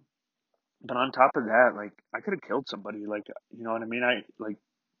um But on top of that, like, I could have killed somebody. Like, you know what I mean?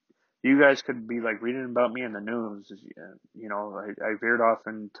 You guys could be like reading about me in the news. You know, I veered off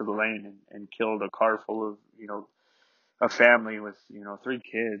into the lane and killed a car full of, a family with, 3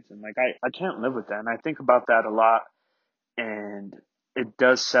 kids. And like, I can't live with that. And I think about that a lot, and it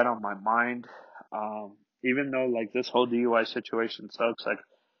does set on my mind. Even though like this whole DUI situation sucks, like,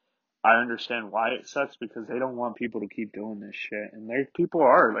 I understand why it sucks, because they don't want people to keep doing this shit. And there's people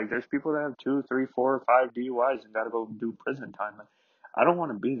that have 2, 3, 4, 5 DUIs and got to go do prison time. Like, I don't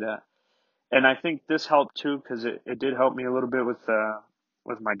want to be that. And I think this helped too, because it did help me a little bit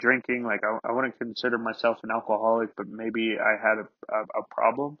with my drinking. Like, I wouldn't consider myself an alcoholic, but maybe I had a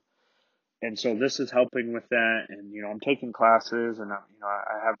problem. And so this is helping with that. And, I'm taking classes, and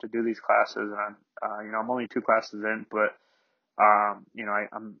I have to do these classes, and I'm only 2 classes in, but, I'm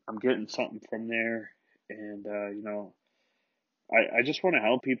getting something from there. And, I just want to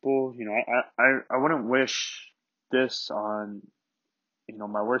help people. I wouldn't wish this on,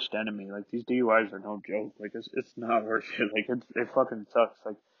 my worst enemy. Like, these DUIs are no joke. Like, it's not worth it. Like, it fucking sucks.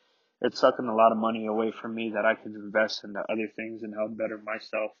 Like, it's sucking a lot of money away from me that I could invest into other things and help better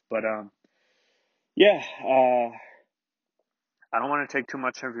myself. But, yeah, I don't want to take too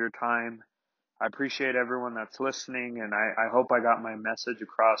much of your time. I appreciate everyone that's listening, and I hope I got my message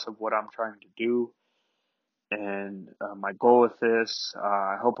across of what I'm trying to do and my goal with this.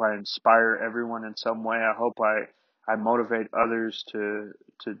 I hope I inspire everyone in some way. I hope I motivate others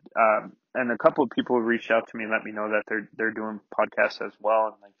and a couple of people reached out to me and let me know that they're doing podcasts as well,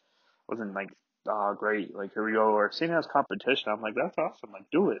 and like, wasn't like, oh great, like, here we go, or seeing it as competition. I'm like, that's awesome, like,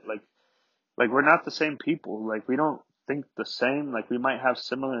 do it. Like, we're not the same people. Like, we don't think the same. Like, we might have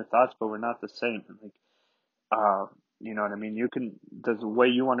similar thoughts, but we're not the same. Like, uh, you know what I mean? The way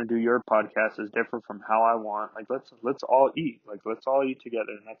you want to do your podcast is different from how I want. Like, let's all eat. Like, let's all eat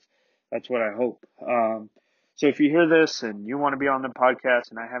together. And that's what I hope. So if you hear this and you want to be on the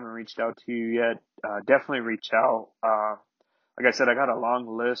podcast and I haven't reached out to you yet, definitely reach out. Like I said, I got a long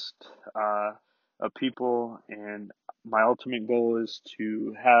list, of people, and my ultimate goal is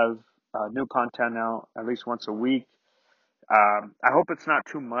to have, new content out at least once a week. I hope it's not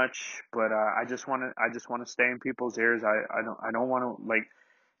too much, but I just want to stay in people's ears. I don't want to like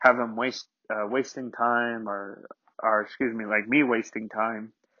have them wasting time, or excuse me, like me wasting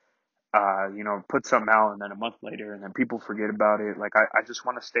time. Put something out and then a month later, and then people forget about it. Like, I just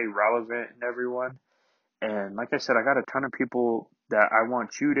want to stay relevant in everyone. And like I said, I got a ton of people that I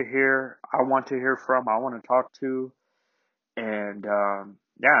want you to hear. I want to hear from. I want to talk to. And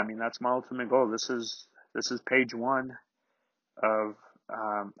yeah, I mean, that's my ultimate goal. This is page one of,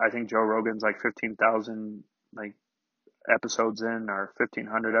 I think Joe Rogan's like 15,000 like episodes in, or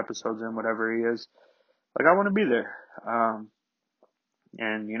 1,500 episodes in, whatever he is. Like, I want to be there.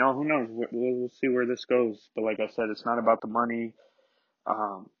 And who knows? We'll see where this goes. But like I said, it's not about the money.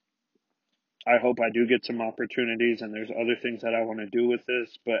 Um, I hope I do get some opportunities, and there's other things that I want to do with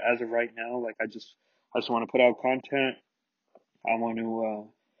this. But as of right now, like, I just want to put out content. I want to,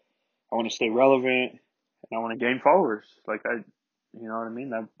 I want to stay relevant, and I want to gain followers. Like, you know what I mean?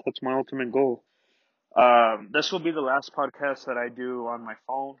 That's my ultimate goal. This will be the last podcast that I do on my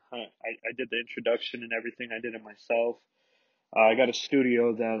phone. I did the introduction and everything. I did it myself. I got a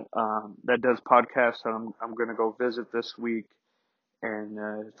studio that does podcasts that I'm gonna go visit this week, and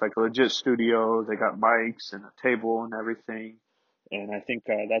it's like a legit studio. They got mics and a table and everything, and I think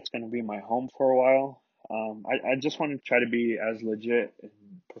that's gonna be my home for a while. I just want to try to be as legit and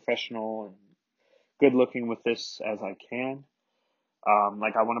professional and good looking with this as I can.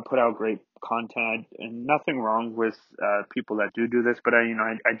 Like, I want to put out great content, and nothing wrong with people that do this, but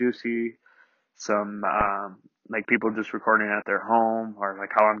I do see some, like, people just recording at their home, or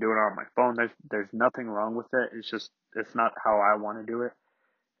like how I'm doing it on my phone. There's nothing wrong with it. It's just, it's not how I want to do it.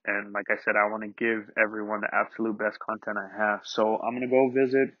 And like I said, I want to give everyone the absolute best content I have. So I'm gonna go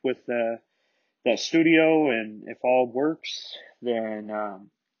visit with that studio, and if all works, then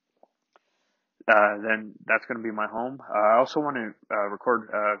that's going to be my home. I also want to record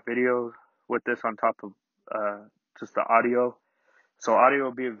video with this on top of uh, just the audio. So audio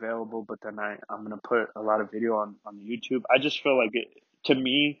will be available, but then I'm going to put a lot of video on the YouTube. I just feel like to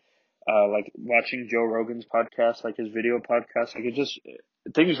me, like watching Joe Rogan's podcast, like his video podcast, like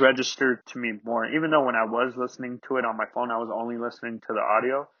things register to me more. Even though when I was listening to it on my phone, I was only listening to the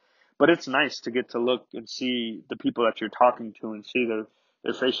audio. But it's nice to get to look and see the people that you're talking to and see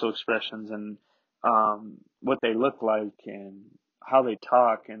their facial expressions, and what they look like and how they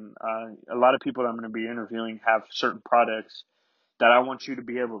talk. And a lot of people that I'm going to be interviewing have certain products that I want you to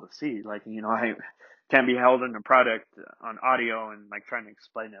be able to see. Like, can't be held in a product on audio and like trying to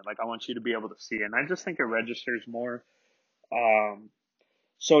explain it. Like I want you to be able to see it. And I just think it registers more. Um,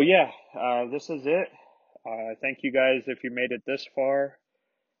 so yeah, this is it. Thank you guys if you made it this far.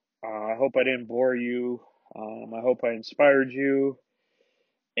 I hope I didn't bore you. I hope I inspired you,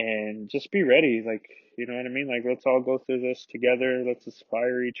 and just be ready. Like, you know what I mean? Like, let's all go through this together. Let's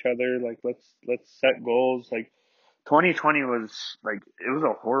inspire each other. Like, let's set goals. Like, 2020 was like, it was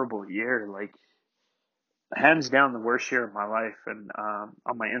a horrible year. Like, hands down the worst year of my life. And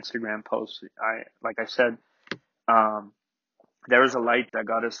on my Instagram post, like I said, um, there was a light that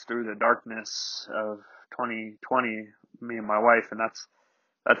got us through the darkness of 2020. Me and my wife, and that's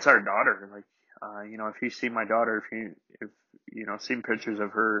our daughter. Like, if you see my daughter, if seen pictures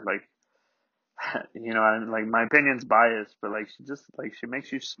of her, like, like my opinion's biased, but like she just like she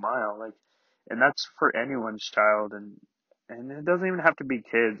makes you smile, like, and that's for anyone's child, and it doesn't even have to be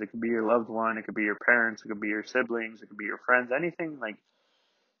kids. It could be your loved one, it could be your parents, it could be your siblings, it could be your friends, anything like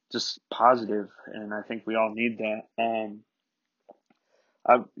just positive. And I think we all need that.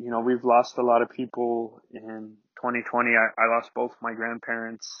 We've lost a lot of people in 2020. I lost both my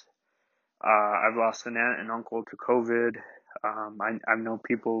grandparents. I've lost an aunt and uncle to COVID. I know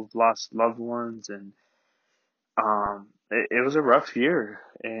people have lost loved ones, and it was a rough year.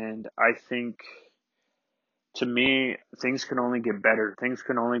 And I think, to me, things can only get better. Things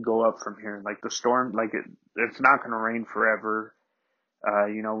can only go up from here. Like the storm, like it's not going to rain forever.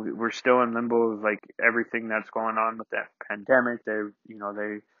 We're still in limbo of like everything that's going on with that pandemic.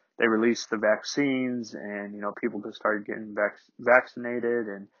 They released the vaccines, and people could start getting vaccinated,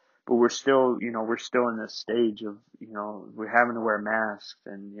 and but we're still in this stage of we're having to wear masks,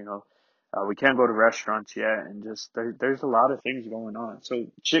 and we can't go to restaurants yet, and just there's a lot of things going on. So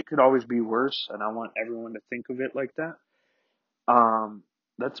shit could always be worse, and I want everyone to think of it like that. um,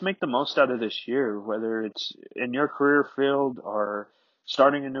 let's make the most out of this year, whether it's in your career field or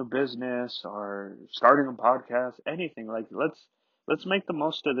starting a new business or starting a podcast, anything. Like let's make the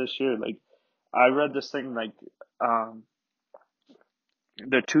most of this year. Like I read this thing like um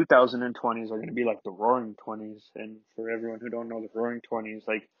the 2020s are going to be like the Roaring Twenties, and for everyone who don't know the Roaring Twenties,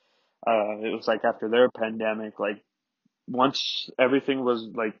 like it was like after their pandemic, like once everything was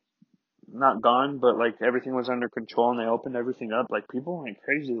like not gone, but like everything was under control and they opened everything up, like people went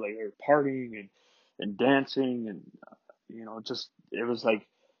crazy, like they were partying and dancing, and just it was like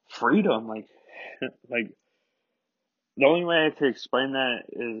freedom, like like the only way I could explain that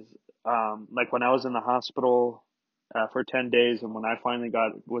is like when I was in the hospital for 10 days, and when I finally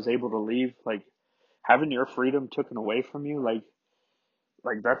was able to leave, like having your freedom taken away from you, like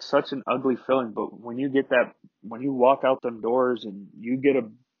that's such an ugly feeling. But when you get that, when you walk out the doors and you get a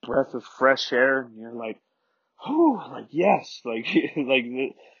breath of fresh air, and you're like, oh, like yes, like like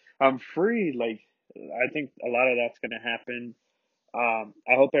I'm free. Like I think a lot of that's gonna happen.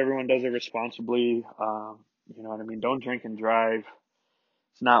 I hope everyone does it responsibly. You know what I mean? Don't drink and drive.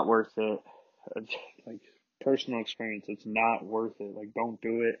 It's not worth it. It's, like personal experience, it's not worth it. Like don't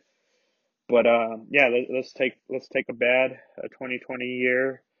do it. But yeah, let's take a 2020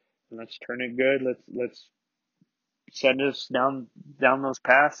 year, and let's turn it good. Let's send us down those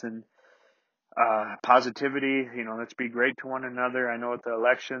paths, and positivity. Let's be great to one another. I know with the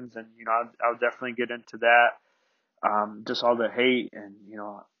elections, and I'll definitely get into that. Just all the hate, and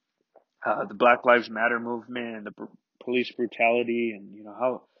the Black Lives Matter movement, and the police brutality, and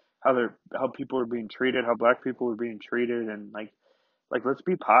how people are being treated, how Black people are being treated, and like let's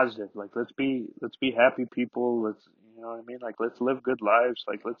be positive. Like let's be happy people. Let's you know what I mean. Like let's live good lives.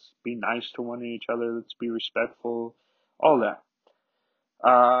 Like let's be nice to one each other. Let's be respectful. All that.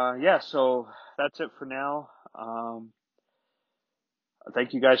 Yeah. So that's it for now.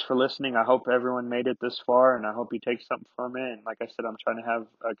 Thank you guys for listening. I hope everyone made it this far, and I hope you take something from it. And like I said, I'm trying to have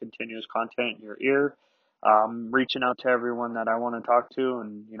continuous content in your ear. Reaching out to everyone that I want to talk to,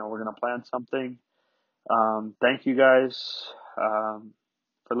 and we're gonna plan something. Thank you guys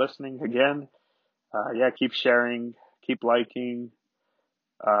for listening again. Yeah, keep sharing, keep liking.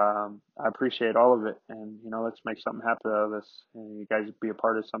 I appreciate all of it, and let's make something happen out of this, and you guys be a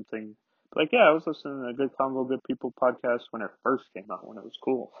part of something. But like, yeah, I was listening to a Good Convo, Good People podcast when it first came out, when it was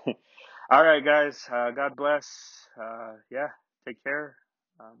cool. All right, guys. God bless. Yeah, take care,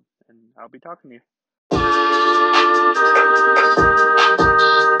 and I'll be talking to you.